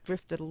say I've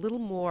drifted a little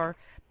more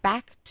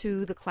back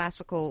to the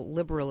classical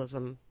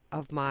liberalism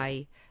of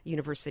my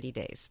university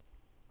days.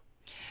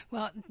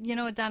 Well,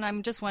 Dan,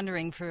 I'm just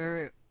wondering,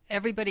 for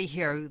everybody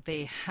here,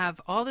 they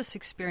have all this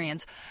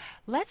experience.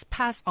 Let's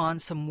pass on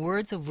some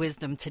words of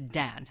wisdom to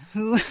Dan.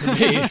 Who?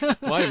 Me?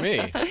 Why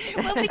me?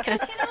 Well,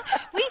 because,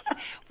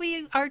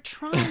 we are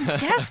trying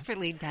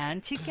desperately, Dan,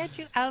 to get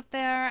you out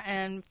there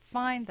and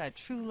find that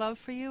true love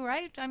for you,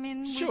 right? I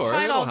mean, we've Sure,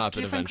 tried it'll all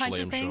happen different kinds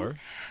eventually, of things.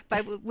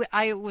 I'm sure. But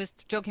I was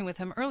joking with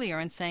him earlier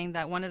and saying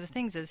that one of the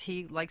things is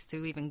he likes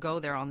to even go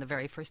there on the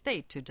very first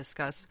date to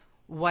discuss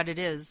what it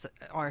is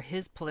are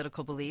his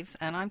political beliefs.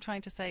 And I'm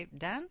trying to say,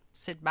 Dan,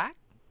 sit back.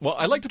 Well,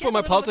 I like to put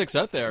my politics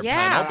out there,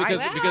 Yeah, Pano, because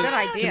that's a because good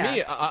idea. to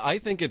me, I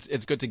think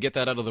it's good to get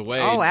that out of the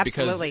way. Oh, Because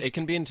absolutely. it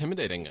can be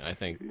intimidating, I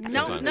think. No,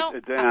 sometimes. no.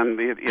 Dan,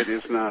 it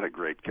is not a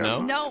great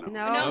country. No,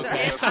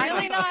 Okay. it's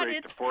really not. Straight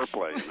It's to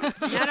foreplay.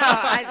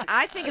 No,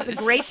 I think it's a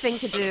great thing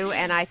to do,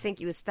 and I think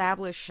you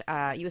establish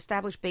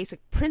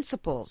basic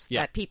principles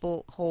Yeah. that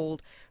people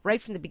hold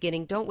right from the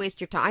beginning. Don't waste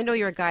your time. I know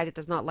you're a guy that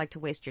does not like to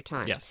waste your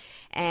time. Yes.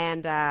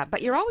 And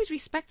but you're always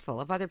respectful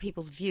of other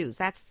people's views.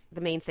 That's the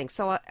main thing.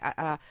 So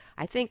I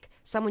think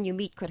someone you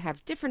meet could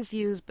have different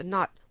views, but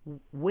not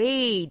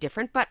way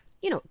different, but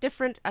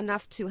different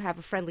enough to have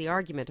a friendly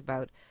argument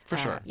about. For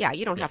sure. Yeah,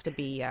 you don't have to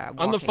be On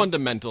the walking.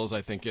 fundamentals,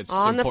 I think it's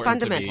On the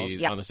important to fundamentals,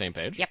 be yep. on the same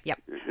page. Yep.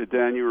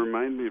 Dan, you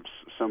remind me of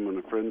someone,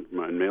 a friend of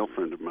mine, male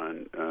friend of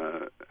mine,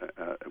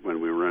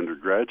 when we were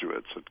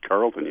undergraduates at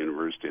Carleton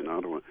University in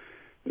Ottawa.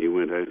 And he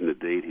went out on a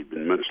date he'd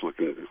been much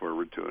looking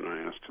forward to, and I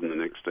asked him the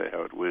next day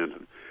how it went.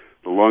 And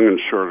the long and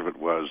short of it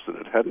was that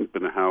it hadn't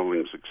been a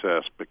howling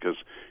success because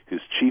his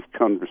chief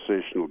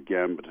conversational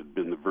gambit had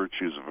been the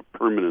virtues of a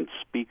permanent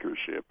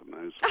speakership.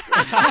 And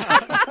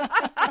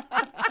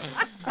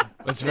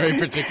That's very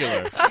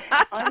particular.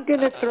 I'm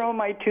going to throw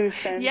my 2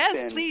 cents in.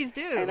 Yes, please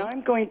do. And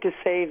I'm going to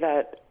say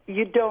that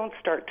you don't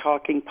start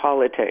talking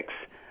politics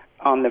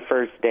on the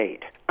first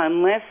date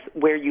unless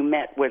where you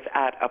met was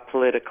at a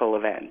political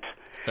event.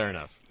 Fair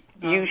enough.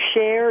 You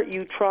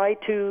try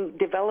to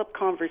develop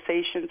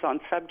conversations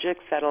on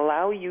subjects that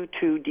allow you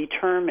to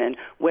determine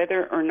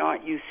whether or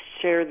not you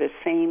share the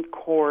same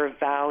core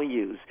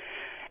values.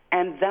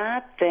 And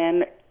that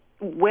then,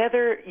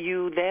 whether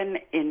you then,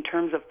 in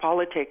terms of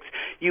politics,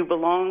 you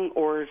belong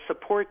or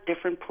support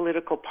different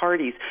political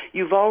parties,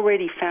 you've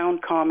already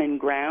found common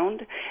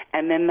ground,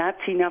 and then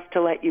that's enough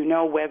to let you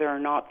know whether or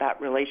not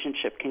that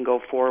relationship can go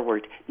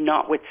forward,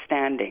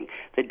 notwithstanding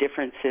the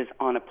differences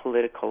on a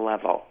political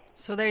level.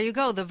 So there you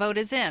go. The vote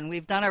is in.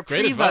 We've done our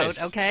Great pre-vote,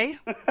 advice. okay?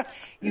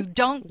 You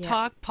don't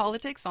talk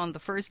politics on the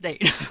first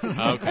date.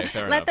 Okay,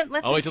 fair Let enough.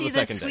 them I'll wait see till the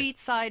the second date. sweet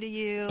side of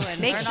you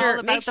and Make learn sure all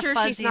about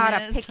the she's not a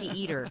fuzziness. picky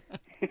eater.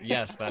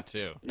 Yes, that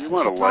too. You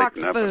want to Talk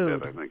lighten up a food.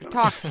 bit, I think.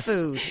 Talk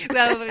food.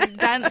 Well,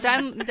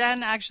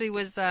 Dan actually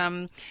was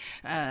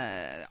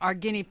our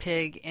guinea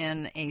pig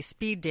in a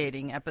speed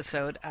dating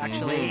episode,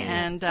 actually.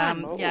 And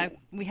yeah,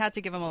 we had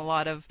to give him a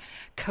lot of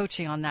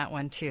coaching on that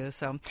one, too.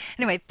 So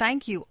anyway,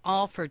 thank you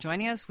all for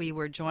joining us. We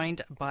were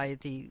joined by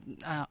the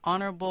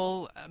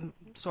Honorable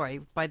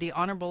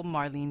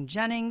Marlene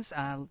Jennings,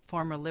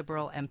 former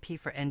Liberal MP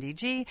for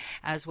NDG,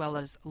 as well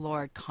as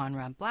Lord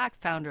Conrad Black,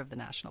 founder of the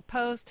National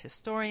Post,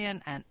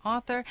 historian and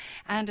author,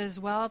 and as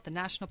well the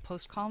National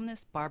Post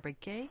columnist Barbara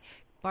Kay,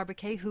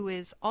 who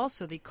is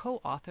also the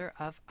co-author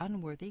of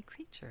Unworthy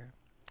Creature.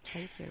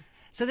 Thank you.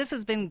 So this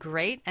has been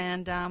great,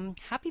 and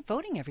happy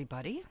voting,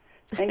 everybody.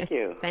 Thank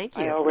you. Thank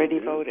you. I already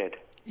voted.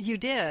 You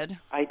did?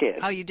 I did.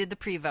 Oh, you did the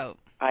pre-vote.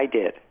 I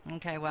did.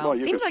 Okay, well,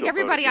 you Seems can like still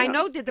everybody vote I again.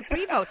 know did the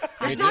pre-vote.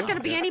 There's not going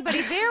to be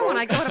anybody there when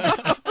I go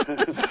to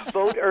vote.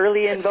 Vote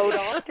early and vote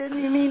often,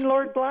 you mean,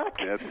 Lord Black?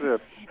 That's it.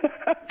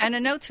 and a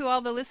note to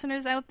all the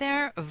listeners out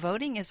there,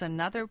 voting is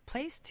another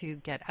place to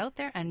get out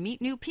there and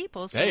meet new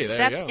people. So Hey, there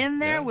step you go. in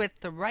there Yeah. with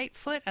the right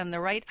foot and the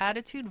right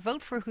attitude.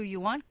 Vote for who you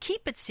want.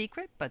 Keep it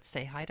secret, but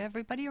say hi to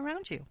everybody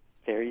around you.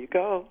 There you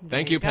go. Thank There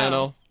you, you go.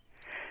 panel.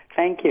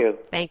 Thank you.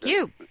 Thank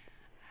you.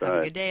 Have a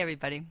Bye. good day,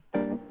 everybody.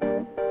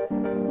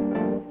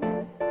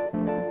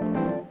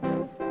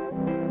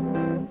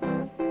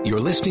 You're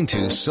listening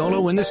to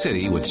Solo in the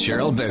City with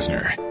Cheryl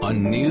Besner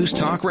on News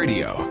Talk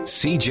Radio,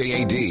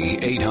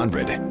 CJAD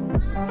 800.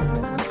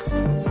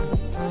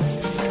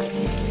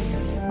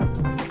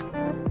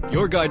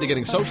 Your guide to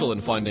getting social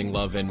and finding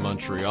love in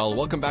Montreal.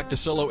 Welcome back to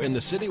Solo in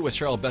the City with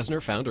Cheryl Besner,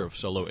 founder of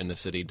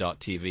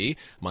solointhecity.tv.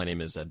 My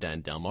name is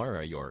Dan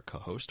Delmar, your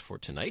co-host for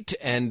tonight.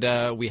 And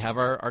we have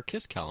our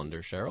KISS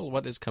calendar, Cheryl.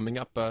 What is coming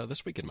up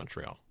this week in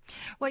Montreal?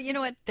 Well, you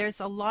know what?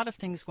 There's a lot of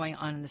things going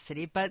on in the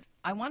city, but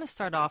I want to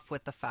start off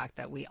with the fact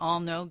that we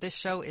all know this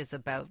show is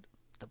about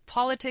the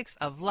politics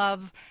of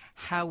love,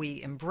 how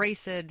we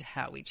embrace it,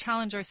 how we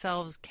challenge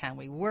ourselves, can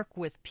we work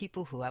with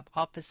people who have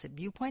opposite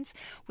viewpoints,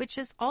 which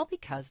is all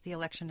because the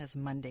election is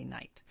Monday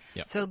night.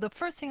 Yep. So the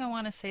first thing I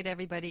want to say to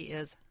everybody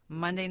is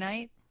Monday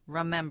night,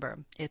 remember,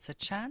 it's a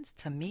chance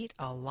to meet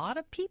a lot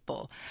of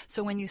people.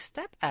 So when you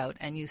step out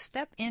and you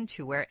step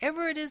into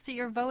wherever it is that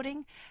you're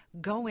voting,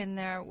 go in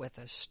there with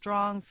a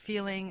strong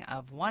feeling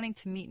of wanting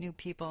to meet new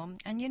people,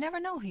 and you never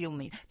know who you'll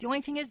meet. The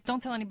only thing is,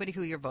 don't tell anybody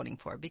who you're voting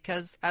for,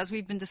 because as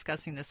we've been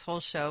discussing this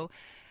whole show,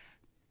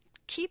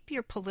 keep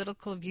your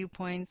political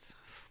viewpoints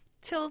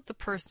till the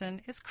person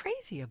is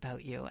crazy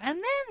about you, and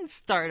then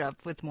start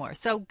up with more.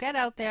 So get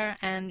out there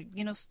and,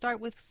 start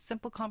with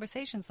simple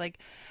conversations like,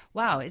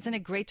 wow, isn't it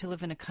great to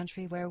live in a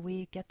country where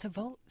we get to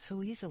vote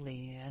so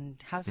easily?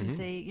 And haven't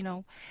they,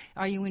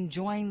 are you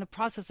enjoying the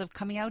process of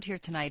coming out here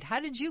tonight? How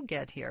did you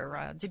get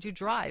here? Did you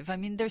drive? I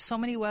mean, there's so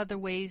many other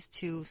ways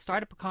to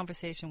start up a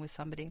conversation with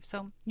somebody.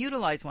 So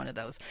utilize one of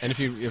those. And if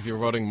you're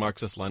voting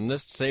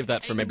Marxist-Leninist, save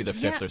that for maybe the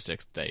fifth Yeah. or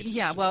sixth date.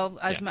 Yeah, Just- well,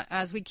 yeah.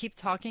 as we keep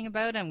talking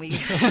about, and we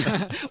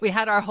we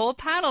had our whole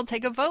panel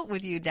take a vote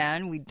with you,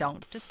 Dan. We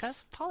don't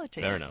discuss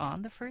politics Fair enough.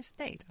 on the first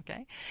date,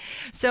 okay?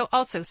 So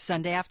also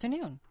Sunday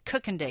afternoon,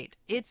 cooking date.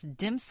 It's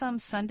Dim Sum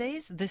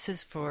Sundays. This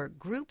is for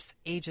groups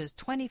ages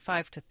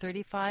 25 to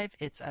 35.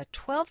 It's at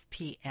 12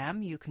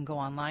 p.m. You can go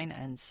online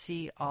and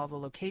see all the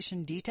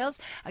location details.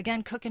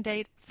 Again, cooking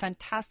date,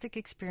 fantastic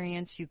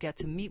experience. You get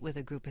to meet with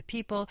a group of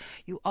people.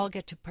 You all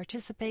get to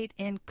participate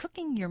in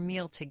cooking your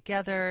meal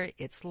together.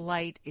 It's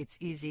light. It's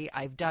easy.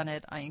 I've done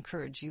it. I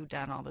encourage you,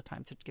 Dan, all the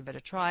time to give it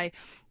a try.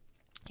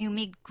 You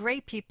meet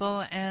great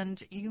people,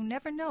 and you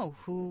never know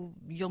who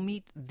you'll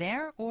meet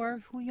there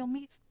or who you'll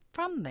meet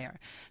from there.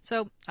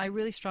 So I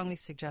really strongly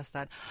suggest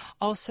that.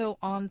 Also,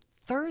 on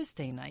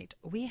Thursday night,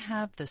 we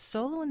have the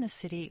Solo in the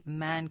City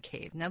Man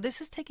Cave. Now, this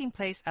is taking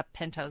place at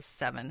Penthouse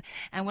 7.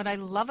 And what I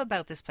love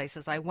about this place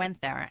is I went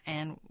there,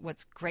 and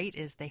what's great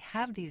is they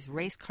have these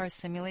race car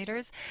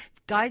simulators.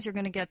 Guys, you're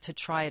going to get to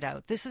try it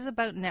out. This is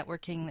about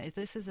networking.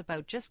 This is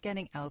about just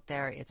getting out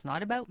there. It's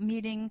not about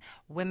meeting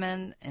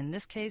women. In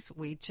this case,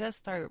 we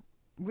just are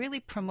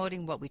really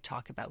promoting what we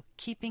talk about,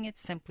 keeping it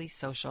simply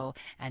social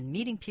and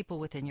meeting people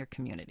within your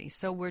community.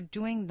 So we're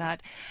doing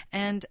that.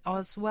 And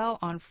as well,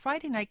 on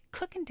Friday night,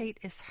 Cookin' Date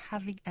is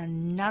having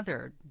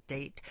another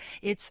date.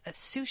 It's a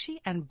sushi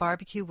and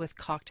barbecue with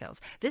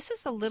cocktails. This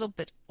is a little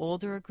bit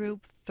older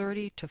group,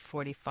 30 to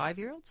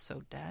 45-year-olds.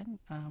 So, Dad,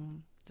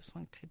 this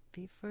one could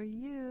be for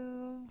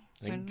you.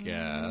 I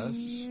guess.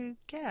 You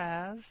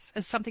guess.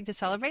 It's something to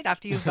celebrate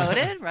after you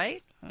voted,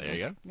 right? There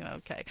you go.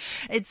 Okay.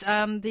 It's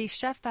the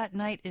chef that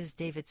night is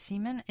David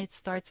Seaman. It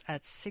starts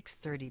at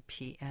 6:30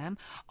 p.m.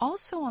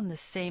 Also on the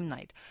same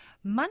night,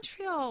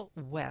 Montreal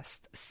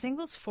West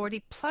Singles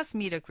 40 Plus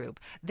Meet a Group.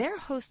 They're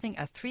hosting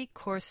a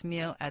 3-course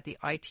meal at the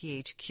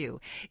ITHQ.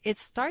 It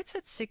starts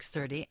at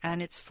 6:30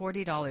 and it's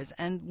 $40.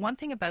 And one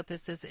thing about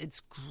this is it's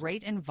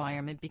great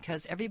environment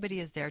because everybody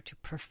is there to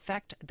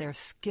perfect perfect their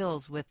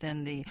skills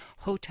within the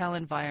hotel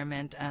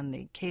environment and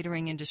the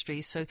catering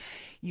industry. So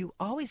you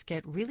always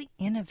get really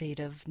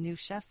innovative new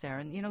chefs there.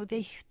 And,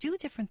 they do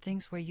different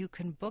things where you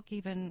can book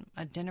even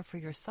a dinner for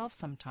yourself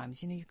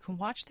sometimes. You can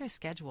watch their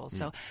schedule.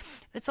 So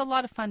it's a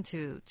lot of fun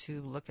to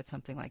look at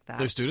something like that.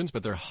 They're students,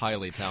 but they're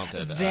highly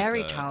talented.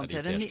 Very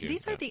talented. At And ETHQ.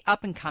 these are the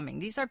up and coming.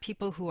 These are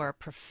people who are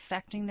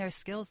perfecting their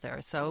skills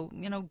there. So,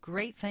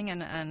 great thing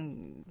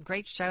and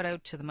great shout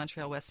out to the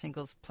Montreal West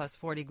Singles Plus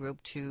 40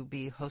 group to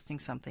be hosting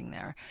something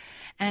there.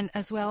 And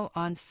as well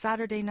on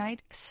Saturday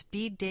night,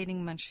 Speed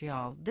Dating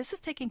Montreal. This is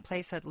taking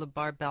place at Le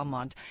Bar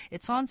Belmont.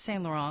 It's on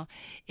Saint Laurent.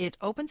 It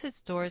opens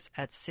its doors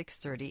at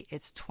 6:30.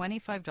 It's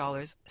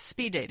 $25.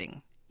 Speed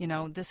dating.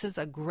 This is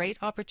a great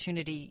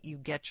opportunity. You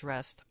get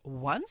dressed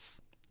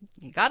once.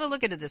 You got to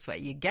look at it this way.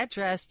 You get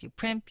dressed, you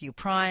primp, you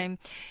prime,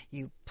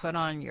 you put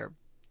on your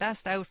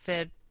best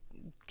outfit,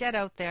 get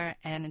out there,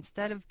 and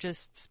instead of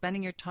just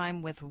spending your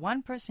time with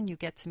one person, you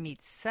get to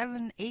meet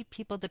 7, 8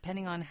 people,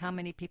 depending on how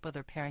many people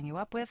they're pairing you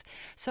up with.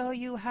 So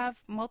you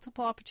have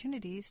multiple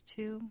opportunities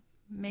to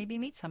maybe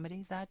meet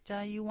somebody that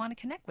you want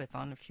to connect with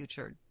on a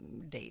future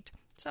date.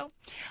 So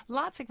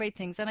lots of great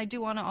things. And I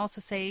do want to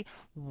also say,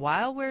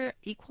 while we're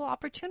equal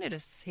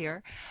opportunists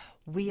here,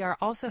 we are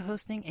also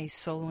hosting a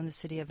Solo in the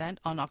City event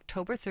on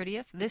October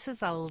 30th. This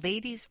is a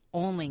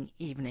ladies-only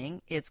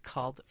evening. It's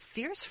called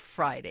Fierce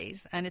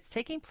Fridays, and it's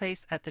taking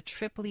place at the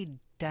Tripoli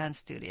Dance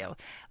Studio.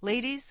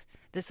 Ladies,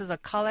 this is a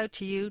call out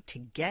to you to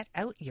get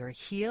out your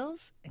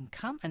heels and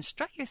come and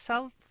strut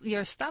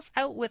your stuff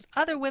out with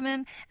other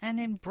women and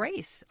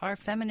embrace our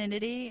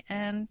femininity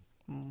and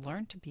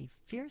learn to be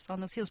fierce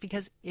on those heels.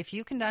 Because if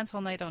you can dance all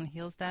night on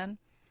heels, Dan,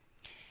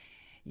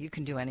 you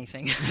can do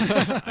anything.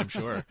 I'm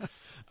sure.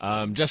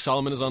 Jess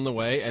Solomon is on the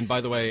way. And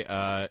by the way,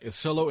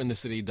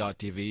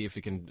 solointhecity.tv, if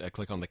you can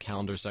click on the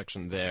calendar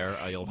section there,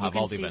 you'll have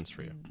all the events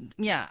for you.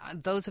 Yeah,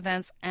 those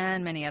events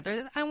and many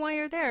others. And while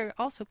you're there,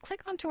 also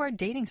click onto our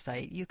dating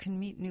site. You can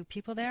meet new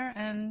people there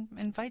and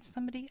invite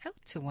somebody out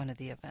to one of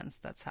the events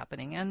that's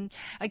happening. And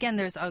again,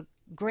 there's a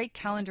great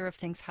calendar of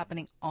things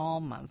happening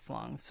all month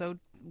long. So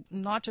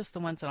not just the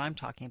ones that I'm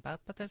talking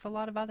about, but there's a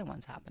lot of other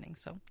ones happening.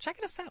 So check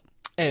us out.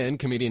 And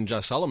comedian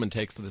Jess Solomon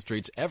takes to the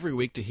streets every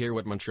week to hear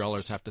what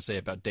Montrealers have to say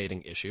about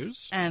dating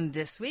issues. And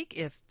this week,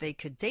 if they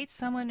could date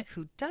someone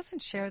who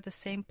doesn't share the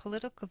same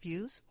political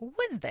views,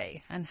 would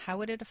they? And how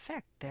would it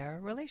affect their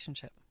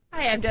relationship?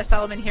 Hi, I'm Jess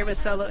Solomon here with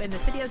Solo in the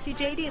City on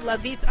CJAD.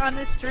 Love Beats on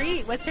the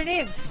Street. What's her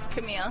name?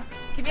 Camille.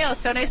 Camille,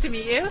 so nice to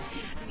meet you. Nice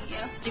to meet you.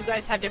 Do you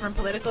guys have different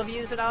political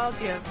views at all?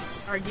 Do you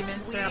have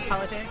arguments around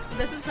politics?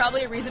 This is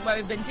probably a reason why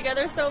we've been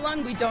together so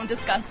long. We don't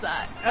discuss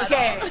that.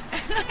 Okay.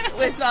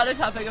 It's not a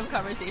topic of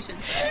conversation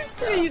for us.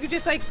 So you could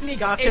just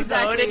sneak off to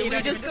vote. And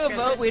we just go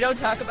vote. We don't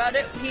talk about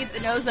it. He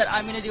knows that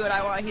I'm going to do what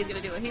I want. He's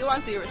going to do what he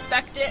wants. So you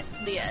respect it.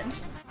 The end.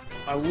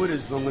 I would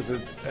as long as they're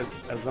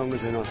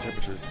not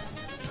separatists.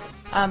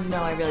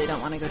 No, I really don't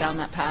want to go down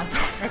that path.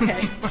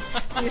 Okay.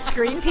 Do you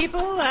screen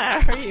people?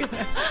 Are you?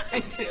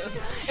 I do.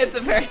 It's a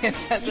very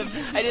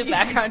intensive. I did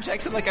background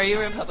checks. I'm like, are you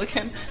a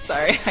Republican?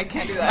 Sorry, I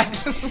can't do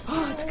that.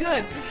 Oh, it's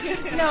good.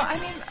 No, I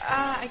mean,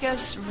 I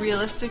guess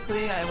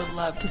realistically, I would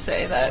love to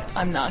say that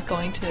I'm not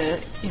going to,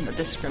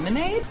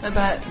 discriminate,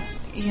 but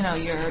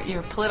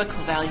your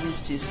political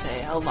values do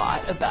say a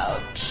lot about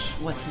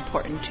what's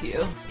important to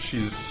you.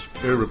 She's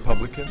very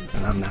Republican,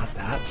 and I'm not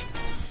that.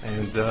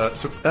 And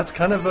so that's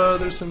kind of,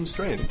 there's some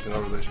strain in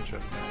our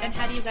relationship. And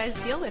how do you guys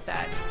deal with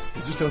that?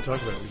 We just don't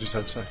talk about it. We just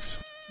have sex.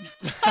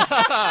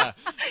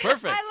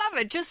 Perfect. I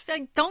love it. Just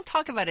don't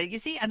talk about it. You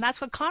see, and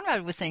that's what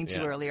Conrad was saying to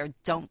you earlier.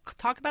 Don't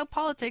talk about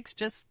politics.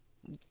 Just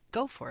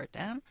go for it,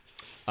 Dan.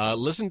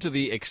 Listen to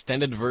the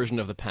extended version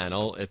of the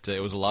panel. It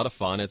was a lot of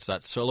fun. It's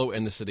at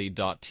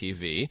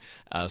solointhecity.tv.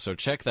 So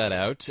check that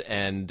out.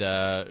 And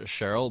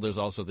Cheryl, there's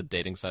also the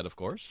dating site, of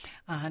course.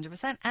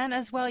 100%. And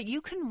as well,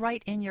 you can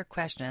write in your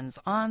questions.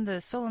 On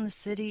the Solo in the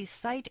City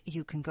site,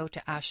 you can go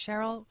to Ask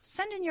Cheryl.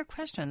 Send in your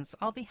questions.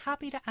 I'll be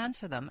happy to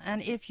answer them.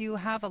 And if you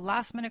have a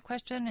last-minute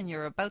question and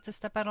you're about to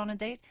step out on a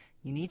date,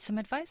 you need some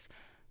advice,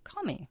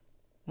 call me.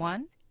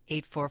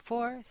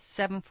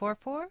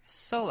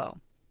 1-844-744-SOLO.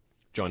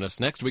 Join us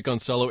next week on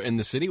Solo in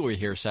the City. We're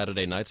here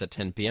Saturday nights at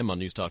 10 p.m. on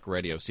News Talk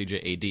Radio,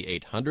 CJAD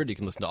 800. You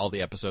can listen to all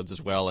the episodes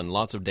as well, and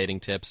lots of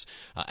dating tips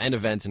and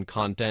events and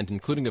content,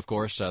 including, of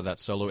course, that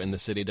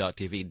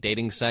solointhecity.tv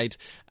dating site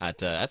at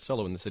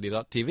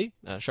solointhecity.tv.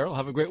 Cheryl,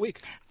 have a great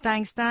week.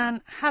 Thanks,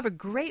 Dan. Have a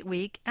great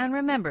week. And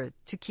remember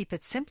to keep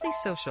it simply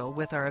social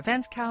with our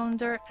events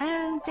calendar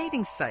and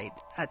dating site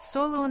at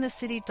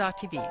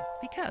solointhecity.tv,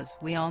 because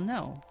we all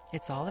know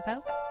it's all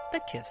about the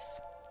kiss.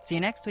 See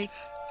you next week.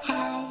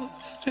 Out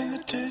in the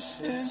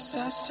distance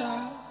I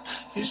saw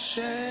your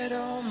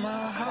shadow,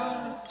 my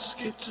heart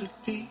skipped a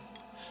beat,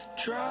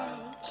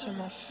 dropped to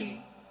my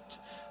feet.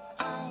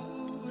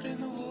 Out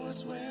in the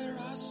woods where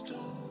I stood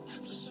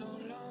for so long.